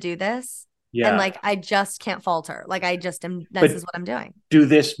supposed to do this. Yeah. And like, I just can't falter. Like I just am, this is what I'm doing. Do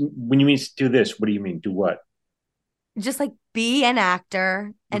this. When you mean do this, what do you mean? Do what? Just like be an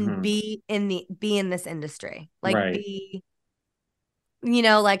actor and be in this industry. Like be,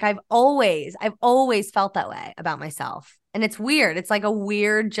 like I've always felt that way about myself. And it's weird. It's like a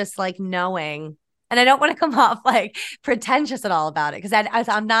weird, just like knowing. And I don't want to come off like pretentious at all about it. Cause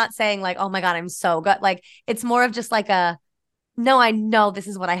I'm not saying like, oh my God, I'm so good. Like it's more of just like no, I know this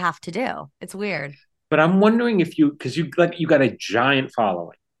is what I have to do. It's weird. But I'm wondering if because you got a giant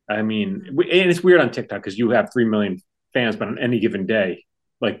following. I mean, and it's weird on TikTok because you have 3 million fans, but on any given day,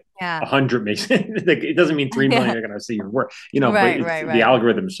 like 100 makes it doesn't mean 3 million are going to see your work, right. The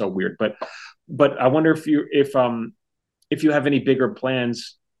algorithm is so weird. But I wonder if you have any bigger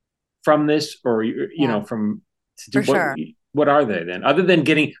plans from this, or from to do sure. What are they then? Other than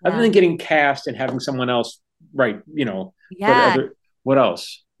getting cast and having someone else write, what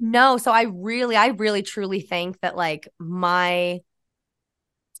else? No, so I really truly think that like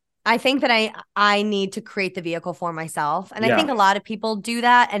I think that I need to create the vehicle for myself. And I think a lot of people do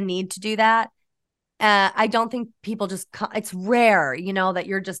that and need to do that. I don't think people just, it's rare, that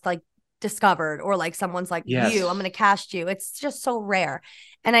you're just like discovered or like someone's like, I'm going to cast you. It's just so rare.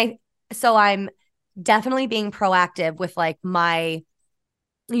 And so I'm definitely being proactive with like my,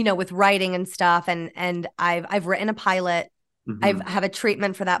 with writing and stuff. And I've written a pilot. I have a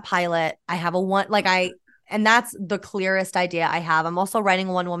treatment for that pilot. I have and that's the clearest idea I have. I'm also writing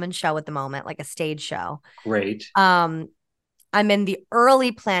a one-woman show at the moment, like a stage show. Great. I'm in the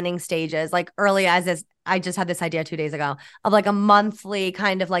early planning stages, like early as I just had this idea 2 days ago of like a monthly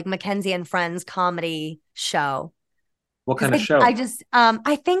kind of like Mackenzie and Friends comedy show. What kind of show? I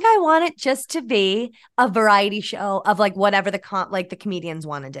think I want it just to be a variety show of like whatever the comedians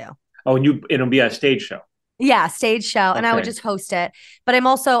want to do. Oh, and it'll be a stage show. Yeah, stage show. Okay. And I would just host it. But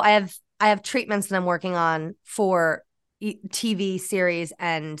I have treatments that I'm working on for TV series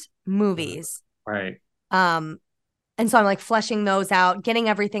and movies. Right. And so I'm like fleshing those out, getting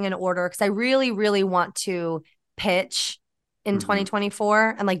everything in order because I really, really want to pitch in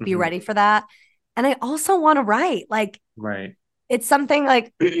 2024 and like be ready for that. And I also want to write, like, it's something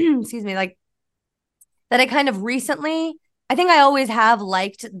like, excuse me, like that I kind of recently, I think I always have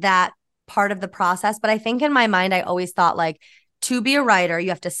liked that part of the process, but I think in my mind, I always thought like, to be a writer, you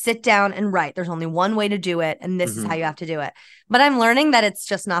have to sit down and write. There's only one way to do it. And this is how you have to do it. But I'm learning that it's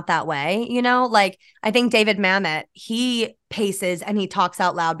just not that way. Like I think David Mamet, he paces and he talks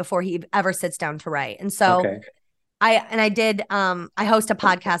out loud before he ever sits down to write. And so I host a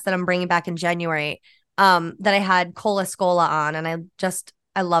podcast that I'm bringing back in January that I had Cola Scola on. And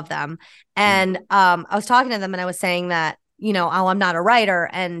I love them. And I was talking to them and I was saying that, oh, I'm not a writer.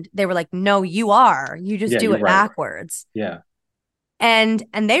 And they were like, no, you are. You just do it backwards. Yeah. And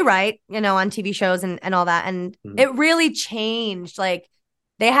they write, on TV shows and all that. And it really changed. Like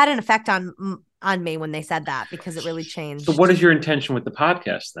they had an effect on me when they said that because it really changed. So what is your intention with the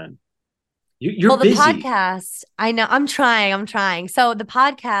podcast then? You're busy. The podcast, I know I'm trying. So the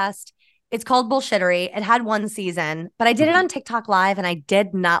podcast, it's called Bullshittery. It had 1 season, but I did it on TikTok Live and I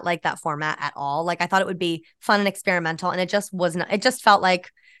did not like that format at all. Like I thought it would be fun and experimental and it just wasn't. It just felt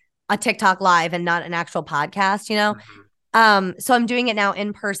like a TikTok live and not an actual podcast, you know? So I'm doing it now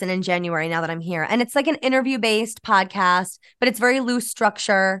in person in January now that I'm here. And it's like an interview-based podcast, but it's very loose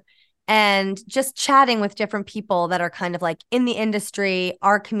structure and just chatting with different people that are kind of like in the industry,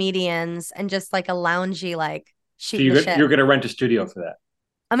 are comedians, and just like a loungy, like So shooting the shit. you're going to rent a studio for that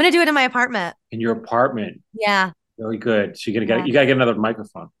I'm going to do it in my apartment. in your apartment. Yeah. Very good. So you got to get another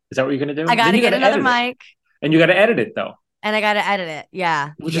microphone. Is that what you're going to do? I got Then to you get got to another edit it, mic and you got to edit it though, and I got to edit it.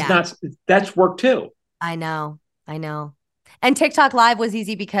 Yeah. which is Yeah. not. That's work too. I know. I know. And TikTok live was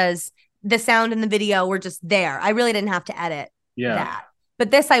easy because the sound and the video were just there. I really didn't have to edit that. But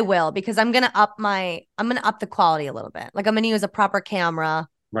this I will, because I'm going to up the quality a little bit. Like I'm going to use a proper camera,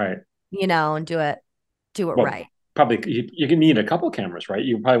 right? You know, and do it well, right. Probably you can need a couple cameras, right?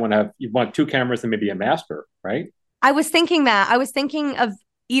 You probably want two cameras and maybe a master, right? I was thinking of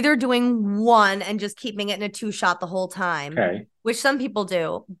either doing one and just keeping it in a 2-shot the whole time, okay, which some people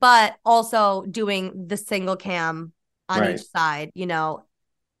do, but also doing the single cam on each side, you know.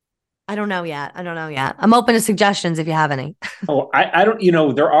 I don't know yet. I'm open to suggestions if you have any. I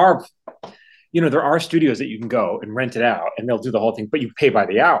don't, there are studios that you can go and rent it out and they'll do the whole thing, but you pay by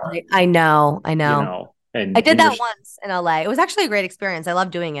the hour. I know. And I did that once in LA. It was actually a great experience. I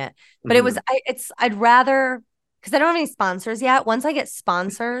love doing it, but I'd rather, because I don't have any sponsors yet. Once I get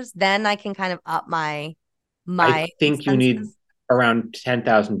sponsors, then I can kind of up my I think expenses. You need around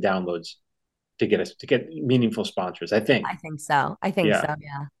 10,000 downloads to get meaningful sponsors. I think so.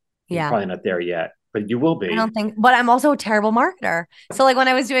 Yeah. You're probably not there yet, but you will be. I don't think, but I'm also a terrible marketer. So like when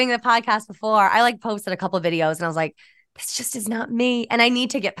I was doing the podcast before, I like posted a couple of videos and I was like, this just is not me. And I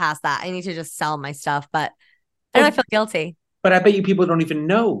need to get past that. I need to just sell my stuff, but I feel guilty. But I bet you people don't even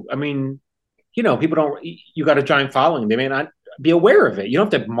know. I mean, people don't, you got a giant following. They may not be aware of it. You don't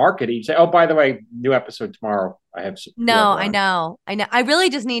have to market it. You say, oh, by the way, new episode tomorrow. I have. No, I know. I really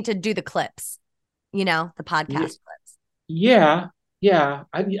just need to do the clips, the podcast clips. Yeah.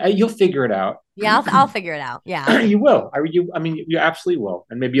 You'll figure it out. Yeah, I'll figure it out. Yeah, you will. You absolutely will.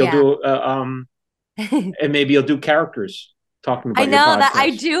 And maybe you'll do and maybe you'll do characters talking about. I know that I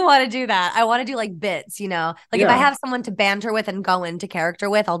do want to do that. I want to do like bits. If I have someone to banter with and go into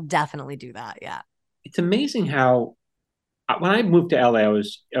character with, I'll definitely do that. Yeah, it's amazing how when I moved to LA, I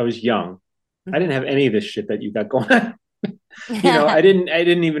was young. I didn't have any of this shit that you got going on. I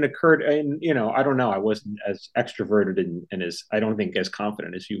didn't even occur to, and I don't know, I wasn't as extroverted and as, I don't think, as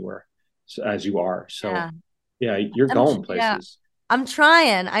confident as you are. So you're going places. Yeah. I'm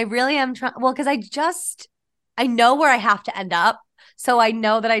trying. I really am trying. Well, because I know where I have to end up. So I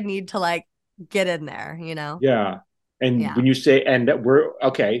know that I need to like get in there, Yeah. And when you say, and we're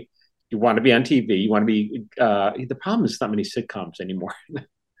okay, you want to be on TV, you want to be, the problem is not many sitcoms anymore.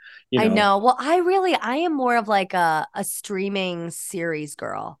 I know. Well, I am more of like a streaming series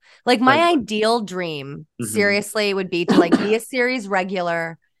girl. Like my ideal dream, seriously, would be to like be a series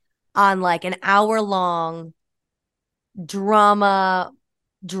regular on like an hour-long dramedy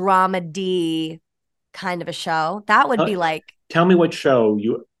kind of a show. That would be like. Tell me what show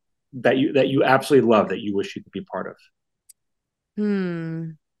that you absolutely love that you wish you could be part of.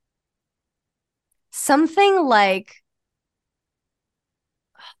 Something like.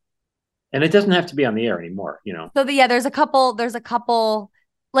 And it doesn't have to be on the air anymore, So there's a couple,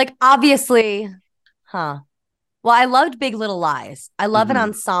 like obviously, Well, I loved Big Little Lies. I love an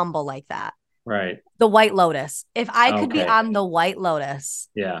ensemble like that. Right. The White Lotus. If I could be on the White Lotus,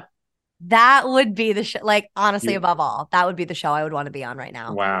 that would be the show. Like honestly, above all, that would be the show I would want to be on right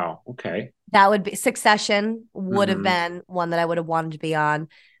now. Wow. Okay. That would be Succession. Would have been one that I would have wanted to be on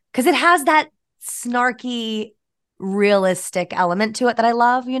because it has that snarky, realistic element to it that I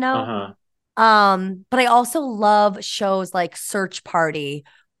love. But I also love shows like Search Party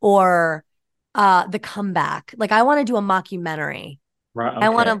or The Comeback. Like I want to do a mockumentary. Right. Okay. I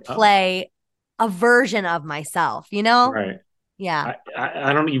want to play a version of myself, Right. Yeah.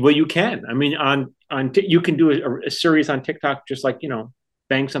 I don't know. Well, you can. I mean, you can do a series on TikTok, just like,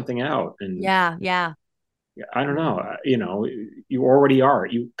 bang something out. And yeah. I don't know. You already are.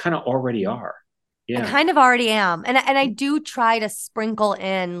 You kind of already are. Yeah. I kind of already am. And I do try to sprinkle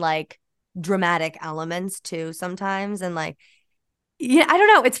in like dramatic elements too sometimes, and like I don't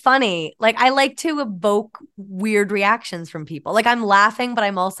know, it's funny, like I like to evoke weird reactions from people. Like I'm laughing but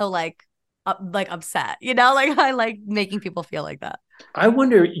I'm also like upset, like I like making people feel like that. I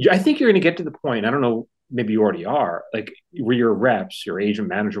wonder, I think you're going to get to the point, I don't know, maybe you already are, like where your reps, your agent,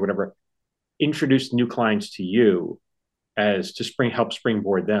 manager, whatever, introduce new clients to you as to help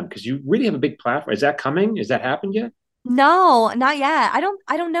springboard them, because you really have a big platform. Is that coming? Has that happened yet? No, not yet. I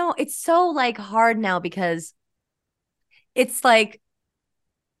don't know. It's so like hard now because it's like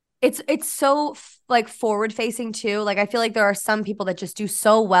it's so like forward facing too. Like I feel like there are some people that just do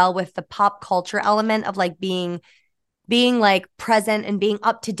so well with the pop culture element of like being like present and being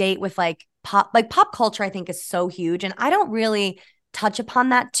up to date with like pop culture. I think is so huge, and I don't really touch upon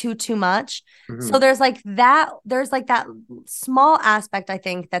that too much. So Mm-hmm. there's like that small aspect I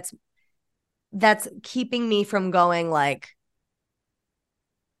think that's keeping me from going like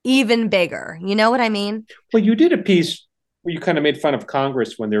even bigger. You know what I mean? Well, you did a piece where you kind of made fun of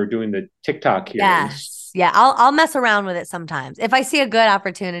Congress when they were doing the TikTok hearings. Yes. Yeah, I'll mess around with it sometimes if I see a good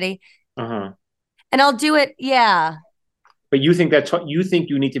opportunity, Uh-huh. and I'll do it. Yeah. But you think that's what you think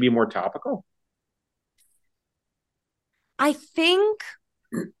you need to be more topical? I think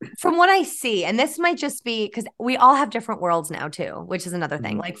from what I see, and this might just be because we all have different worlds now too, which is another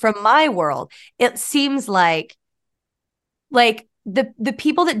thing. Mm-hmm. Like from my world, it seems like the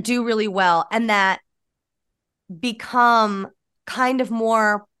people that do really well and that become kind of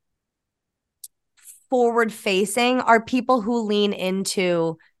more forward facing are people who lean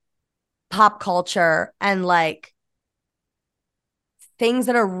into pop culture and like things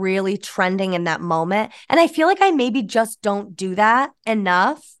that are really trending in that moment. And I feel like I maybe just don't do that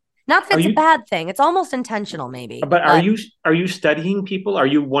enough. Not that Are it's a you bad thing. It's almost intentional, maybe. but But are you studying people? Are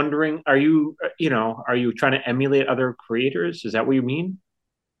you wondering, are you are you trying to emulate other creators? Is that what you mean?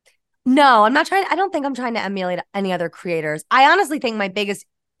 no, I'm not trying. I don't think I'm trying to emulate any other creators. I honestly think my biggest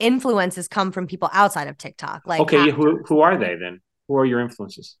influences come from people outside of TikTok, Okay, who are they then? Who are your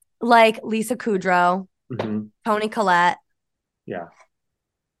influences? like Lisa Kudrow, Hmm. Tony Collette, Yeah.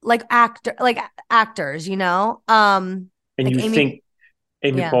 like actors, And like you think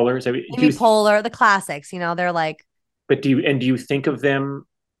Amy Yeah, Poehler, do Amy you Poehler, the classics, they're like, but do you think of them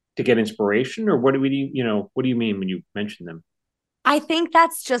to get inspiration, or what do we what do you mean when you mention them? I think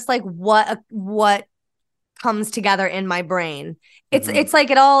that's just like what comes together in my brain. It's Hmm. it's like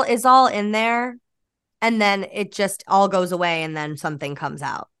it all is all in there, and then it just all goes away, and then something comes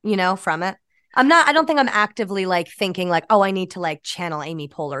out, from it. I don't think I'm actively like thinking like, oh, I need to like channel Amy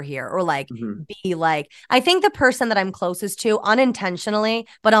Poehler here or like Hmm. be like, I think the person that I'm closest to unintentionally,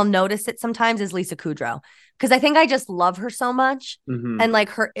 but I'll notice it sometimes is Lisa Kudrow. Cause I think I just love her so much Hmm. and like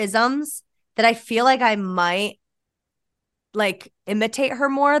her isms that I feel like I might like imitate her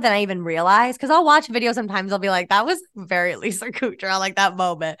more than I even realize. Cause I'll watch videos sometimes, I'll be like, that was very Lisa Kudrow, like that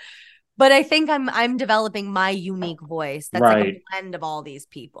moment. But I think I'm developing my unique voice. That's like a Right. blend of all these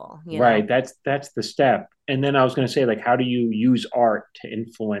people. Right. That's the step. And then I was going to say, like, how do you use art to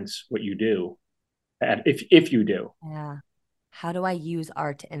influence what you do? If you do. Yeah. How do I use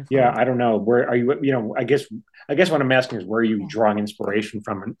art to Yeah, influence? I don't know. Where are you? I guess what I'm asking is where are you Yeah. drawing inspiration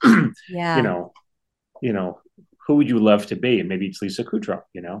from, and you Yeah. know, you know, who would you love to be? And maybe it's Lisa Kudrow.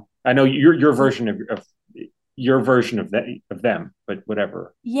 I know your version of your version of that of them, but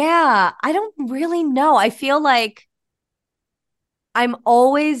whatever. Yeah. I don't really know. I feel like I'm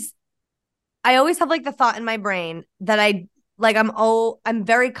always I always have like the thought in my brain that I'm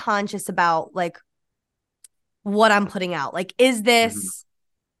very conscious about like what I'm putting out. Like, is Hmm. this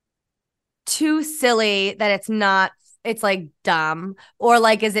too silly that it's like dumb? Or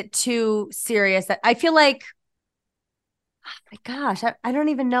like, is it too serious that I feel like, my gosh, I don't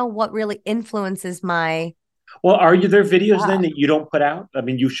even know what really influences my Well, are you there videos then stuff. that you don't put out? I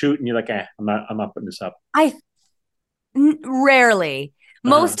mean, you shoot and you're like, I'm not putting this up. I rarely. Uh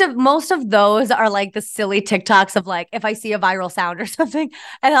huh. Most of those are like the silly TikToks of like if I see a viral sound or something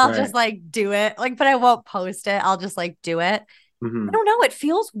and I'll Right. just like do it. Like, but I won't post it. I'll just like do it. I Hmm. don't know. It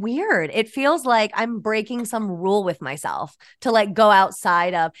feels weird. It feels like I'm breaking some rule with myself to like go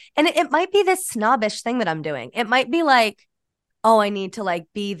outside of, and it might be this snobbish thing that I'm doing. It might be like, oh, I need to like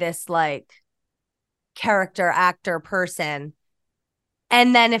be this like character actor person.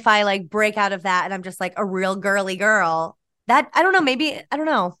 And then if I like break out of that and I'm just like a real girly girl, that I don't know, maybe I don't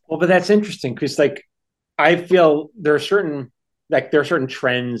know. Well, but that's interesting because like I feel there are certain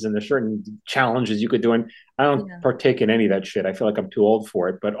trends and there's certain challenges you could do, and I don't Yeah. partake in any of that shit. I feel like I'm too old for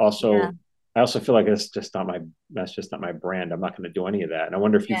it, but Yeah. I also feel like that's just not my brand. I'm not going to do any of that. And I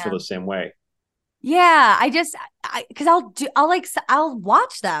wonder if you feel Yeah. the same way. Yeah. Cause I'll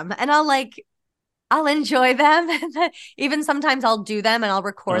watch them and I'll enjoy them. And then even sometimes I'll do them and I'll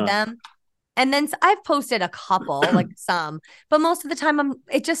record Uh, them. And then I've posted a couple, like some, but most of the time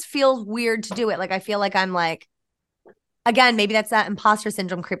it just feels weird to do it. Like I feel like I'm like, again, maybe that's that imposter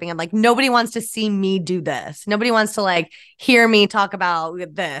syndrome creeping. I'm like, nobody wants to see me do this. Nobody wants to like hear me talk about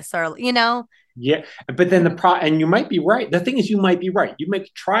this or. yeah, but then and you might be right. The thing is, you might be right. You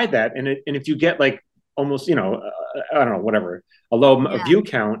might try that, and if you get like almost I don't know, whatever, a low Yeah. view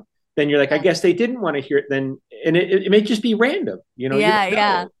count, then you're like, I Yeah. guess they didn't want to hear it. Then and it may just be random. You Yeah. don't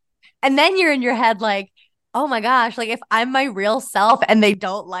Yeah. know. And then you're in your head like, oh my gosh, like if I'm my real self and they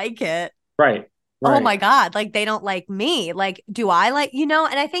don't like it, Right. oh Right. my God, like they don't like me. Like, do I like, and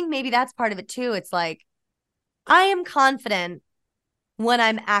I think maybe that's part of it too. It's like, I am confident when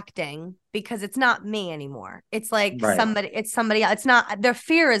I'm acting because it's not me anymore. It's like Right. it's somebody else. It's not, their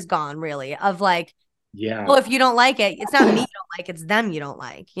fear is gone really of like, Yeah. well, if you don't like it, it's not me you don't like, it's them you don't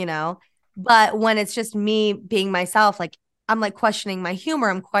like. But when it's just me being myself, like I'm like questioning my humor,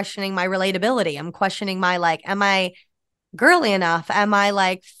 I'm questioning my relatability, I'm questioning my like, am I girly enough? Am I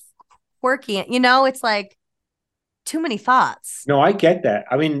like quirky? It's like too many thoughts. No, I get that.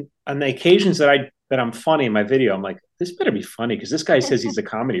 I mean, on the occasions that I'm funny in my video, I'm like, this better be funny because this guy says he's a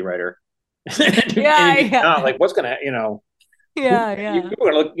comedy writer, and Yeah, if he's yeah. not, like, what's gonna, Yeah, yeah. people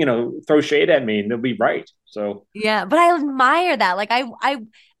are gonna look, throw shade at me, and they'll be right. So Yeah, but I admire that. Like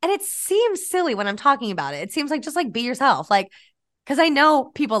and it seems silly when I'm talking about it. It seems like just like be yourself. Like because I know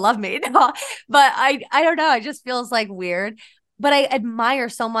people love me, but I don't know. It just feels like weird. But I admire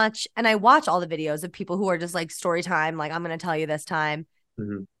so much, and I watch all the videos of people who are just like story time. Like I'm gonna tell you this time,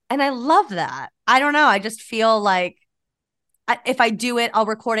 mhm. and I love that. I don't know. I just feel like if I do it, I'll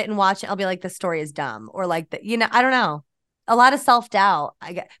record it and watch it. I'll be like, this story is dumb, or like that. I don't know. A lot of self doubt.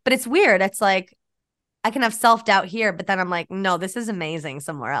 I get, but it's weird. It's like I can have self doubt here, but then I'm like, no, this is amazing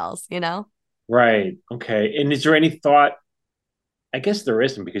somewhere else. Right. Okay. And is there any thought? I guess there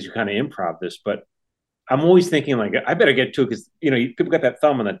isn't because you kind of improv this, but I'm always thinking like I better get to it because people got that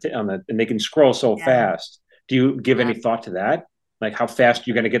thumb on the and they can scroll so Yeah. fast. Do you give any thought to that? Like how fast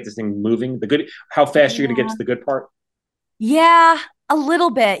you're going to get this thing moving? How fast you're going to get Yeah. to the good part? Yeah, a little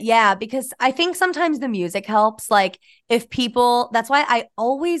bit. Yeah, because I think sometimes the music helps. Like if people, that's why I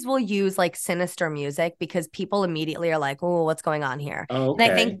always will use like sinister music because people immediately are like, "Oh, what's going on here?" Oh, And I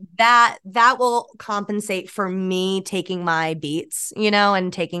okay. think that will compensate for me taking my beats,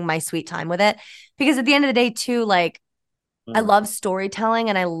 and taking my sweet time with it. Because at the end of the day, too, like I Uh, love storytelling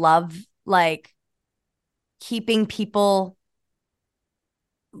and I love like keeping people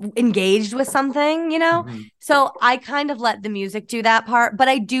engaged with something. mhm. So I kind of let the music do that part, but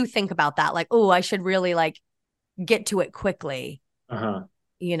I do think about that like, oh, I should really like get to it quickly, Uh-huh.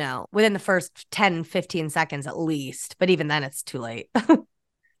 within the first 10, 15 seconds at least, but even then it's too late.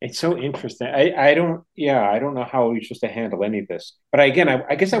 It's so interesting. I don't know how you're supposed to handle any of this. But again,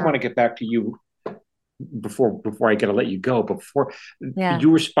 I guess I Yeah. want to get back to you before I gotta let you go. But before Yeah.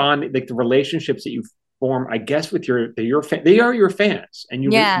 you respond, like the relationships that you form, I guess with they are your fans, and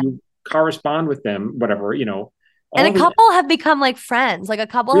Yeah. you correspond with them, whatever And a all the couple have become like friends. Like a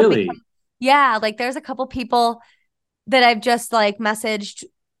couple have become, really. yeah, like there's a couple people that I've just like messaged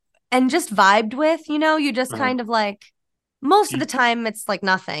and just vibed with. You just Uh, kind of like most do of the you- time it's like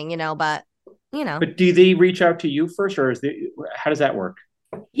nothing, but. but do they reach out to you first, or how does that work?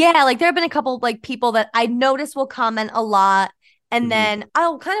 Yeah, like there have been a couple like people that I notice will comment a lot, and Hmm. then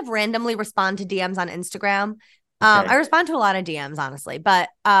I'll kind of randomly respond to DMs on Instagram. I Okay. respond to a lot of DMs, honestly, but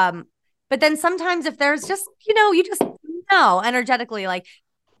then sometimes if there's just, you just know energetically, like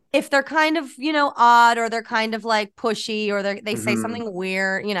if they're kind of, odd or they're kind of like pushy or they say Hmm. something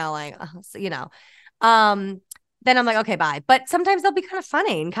weird, like, um, then I'm like, okay, bye. But sometimes they'll be kind of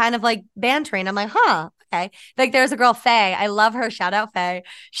funny and kind of like bantering. I'm like, huh, okay. Like there's a girl, Faye. I love her. Shout out Faye.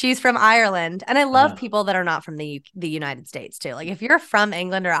 She's from Ireland. And I love Uh, people that are not from the United States too. Like if you're from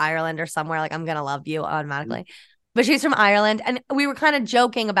England or Ireland or somewhere, like I'm gonna love you automatically. But she's from Ireland. And we were kind of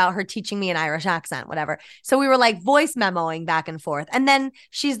joking about her teaching me an Irish accent, whatever. So we were like voice memoing back and forth. And then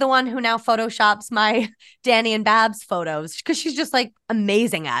she's the one who now photoshops my Danny and Babs photos because she's just like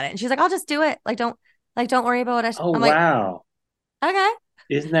amazing at it. And she's like, I'll just do it. Like, don't worry about what oh I'm like, wow, okay.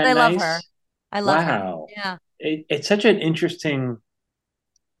 isn't But that I love her. nice? I love her. Wow, Yeah. it's such an interesting,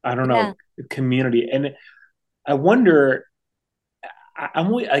 I don't Yeah. know, community, and I wonder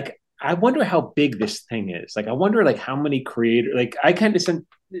I'm like I wonder how big this thing is. Like I wonder like how many creators. Like I kind of sense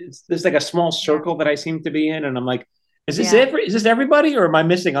there's like a small Yeah. circle that I seem to be in, and I'm like, Yeah. is this everybody, or am I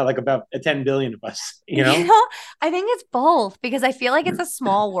missing like about 10 billion of us? You know, I think it's both because I feel like it's a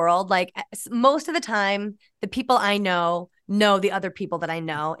small world. Like most of the time, the people I know the other people that I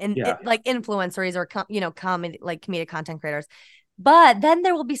know, and Yeah. like influencers or comedy like comedic content creators. But then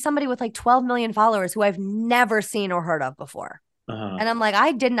there will be somebody with like 12 million followers who I've never seen or heard of before. Uh-huh. And I'm like,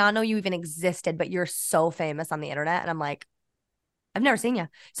 I did not know you even existed, but you're so famous on the internet. And I'm like, I've never seen you.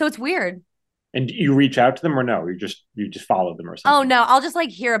 So it's weird. And you reach out to them or no? You just follow them or Oh something. no, I'll just like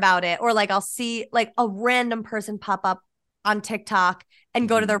hear about it or like I'll see like a random person pop up on TikTok and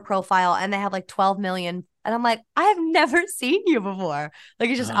go to Mhm. their profile and they have like 12 million and I'm like, I have never seen you before. Like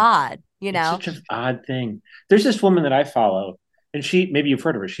it's just Uh, odd, you it's know? such an odd thing. There's this woman that I follow. and maybe you've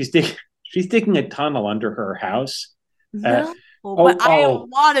heard of her. She's digging a tunnel under her house. No, but I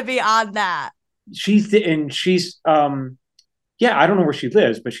want to be on that. She's yeah, I don't know where she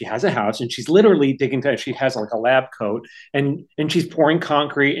lives, but she has a house and she's literally digging. She has like a lab coat and she's pouring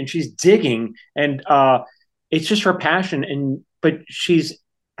concrete and she's digging and it's just her passion. But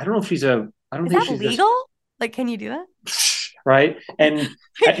I don't know if she's I don't Is think that she's legal? Like, can you do that? Right. And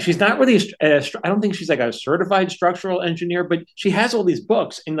she's not really, I don't think she's like a certified structural engineer, but she has all these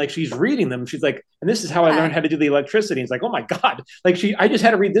books and like she's reading them. She's like, and this is how I learned how to do the electricity. It's like, oh my God, like I just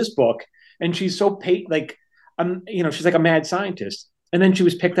had to read this book and she's so like, she's like a mad scientist. And then she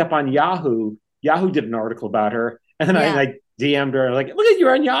was picked up on Yahoo. Yahoo did an article about her. And then I like DM'd her like, look at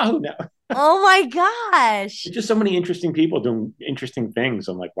you're on Yahoo now. Oh my gosh. It's just so many interesting people doing interesting things.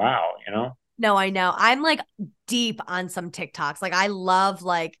 I'm like, wow, No, I know. I'm like deep on some TikToks. Like I love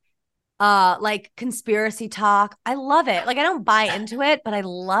like conspiracy talk. I love it. Like I don't buy into it, but I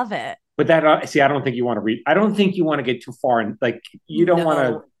love it. But that I don't think you want to read. I don't think you want to get too far and like you don't want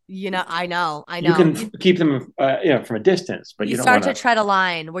to. I know. You can keep them, from a distance, but you don't start to tread a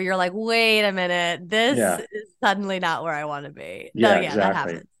line where you're like, wait a minute, this is suddenly not where I want to be. Exactly. That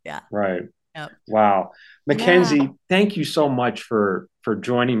happens. Yeah. Right. Yep. Wow. Mackenzie, thank you so much for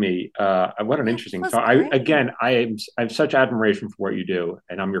joining me. What an interesting talk. I have such admiration for what you do,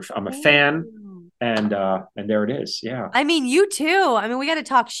 and I'm a fan. And there it is. Yeah. I mean, you too. I mean, we got to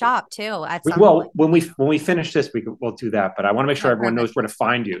talk shop too at some point. When we finish this, we'll do that. But I want to make sure everyone knows where to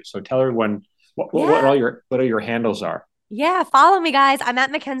find you. So tell everyone what all your handles are. Yeah, follow me, guys. I'm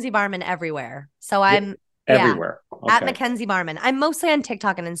at Mackenzie Barmen everywhere. So I'm everywhere. Okay. At Mackenzie Barmen. I'm mostly on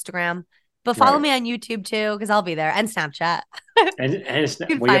TikTok and Instagram. But follow me on YouTube too, because I'll be there, and Snapchat. and Snap.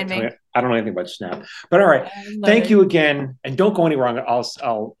 You can find me. I don't know anything about Snap. But all right, thank you again, and don't go anywhere. I'll sign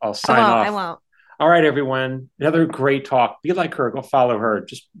off. I won't. All right, everyone. Another great talk. Be like her. Go follow her.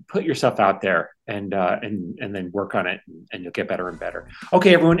 Just put yourself out there, and then work on it, and you'll get better and better.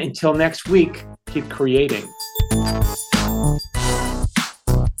 Okay, everyone. Until next week, keep creating.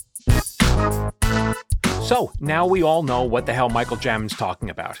 So now we all know what the hell Michael Jammen's talking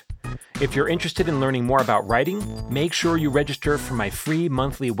about. If you're interested in learning more about writing, make sure you register for my free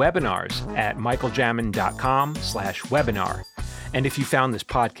monthly webinars at michaeljammen.com/webinar. And if you found this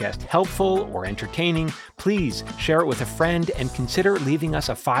podcast helpful or entertaining, please share it with a friend and consider leaving us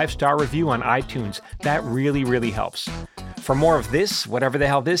a 5-star review on iTunes. That really, really helps. For more of this, whatever the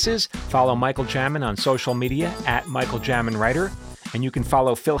hell this is, follow Michael Jammen on social media at Michael Jammen Writer. And you can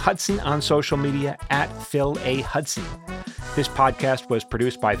follow Phil Hudson on social media at Phil A. Hudson. This podcast was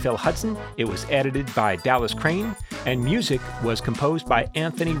produced by Phil Hudson. It was edited by Dallas Crane. And music was composed by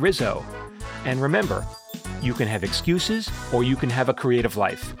Anthony Rizzo. And remember, you can have excuses or you can have a creative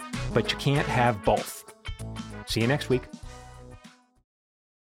life, but you can't have both. See you next week.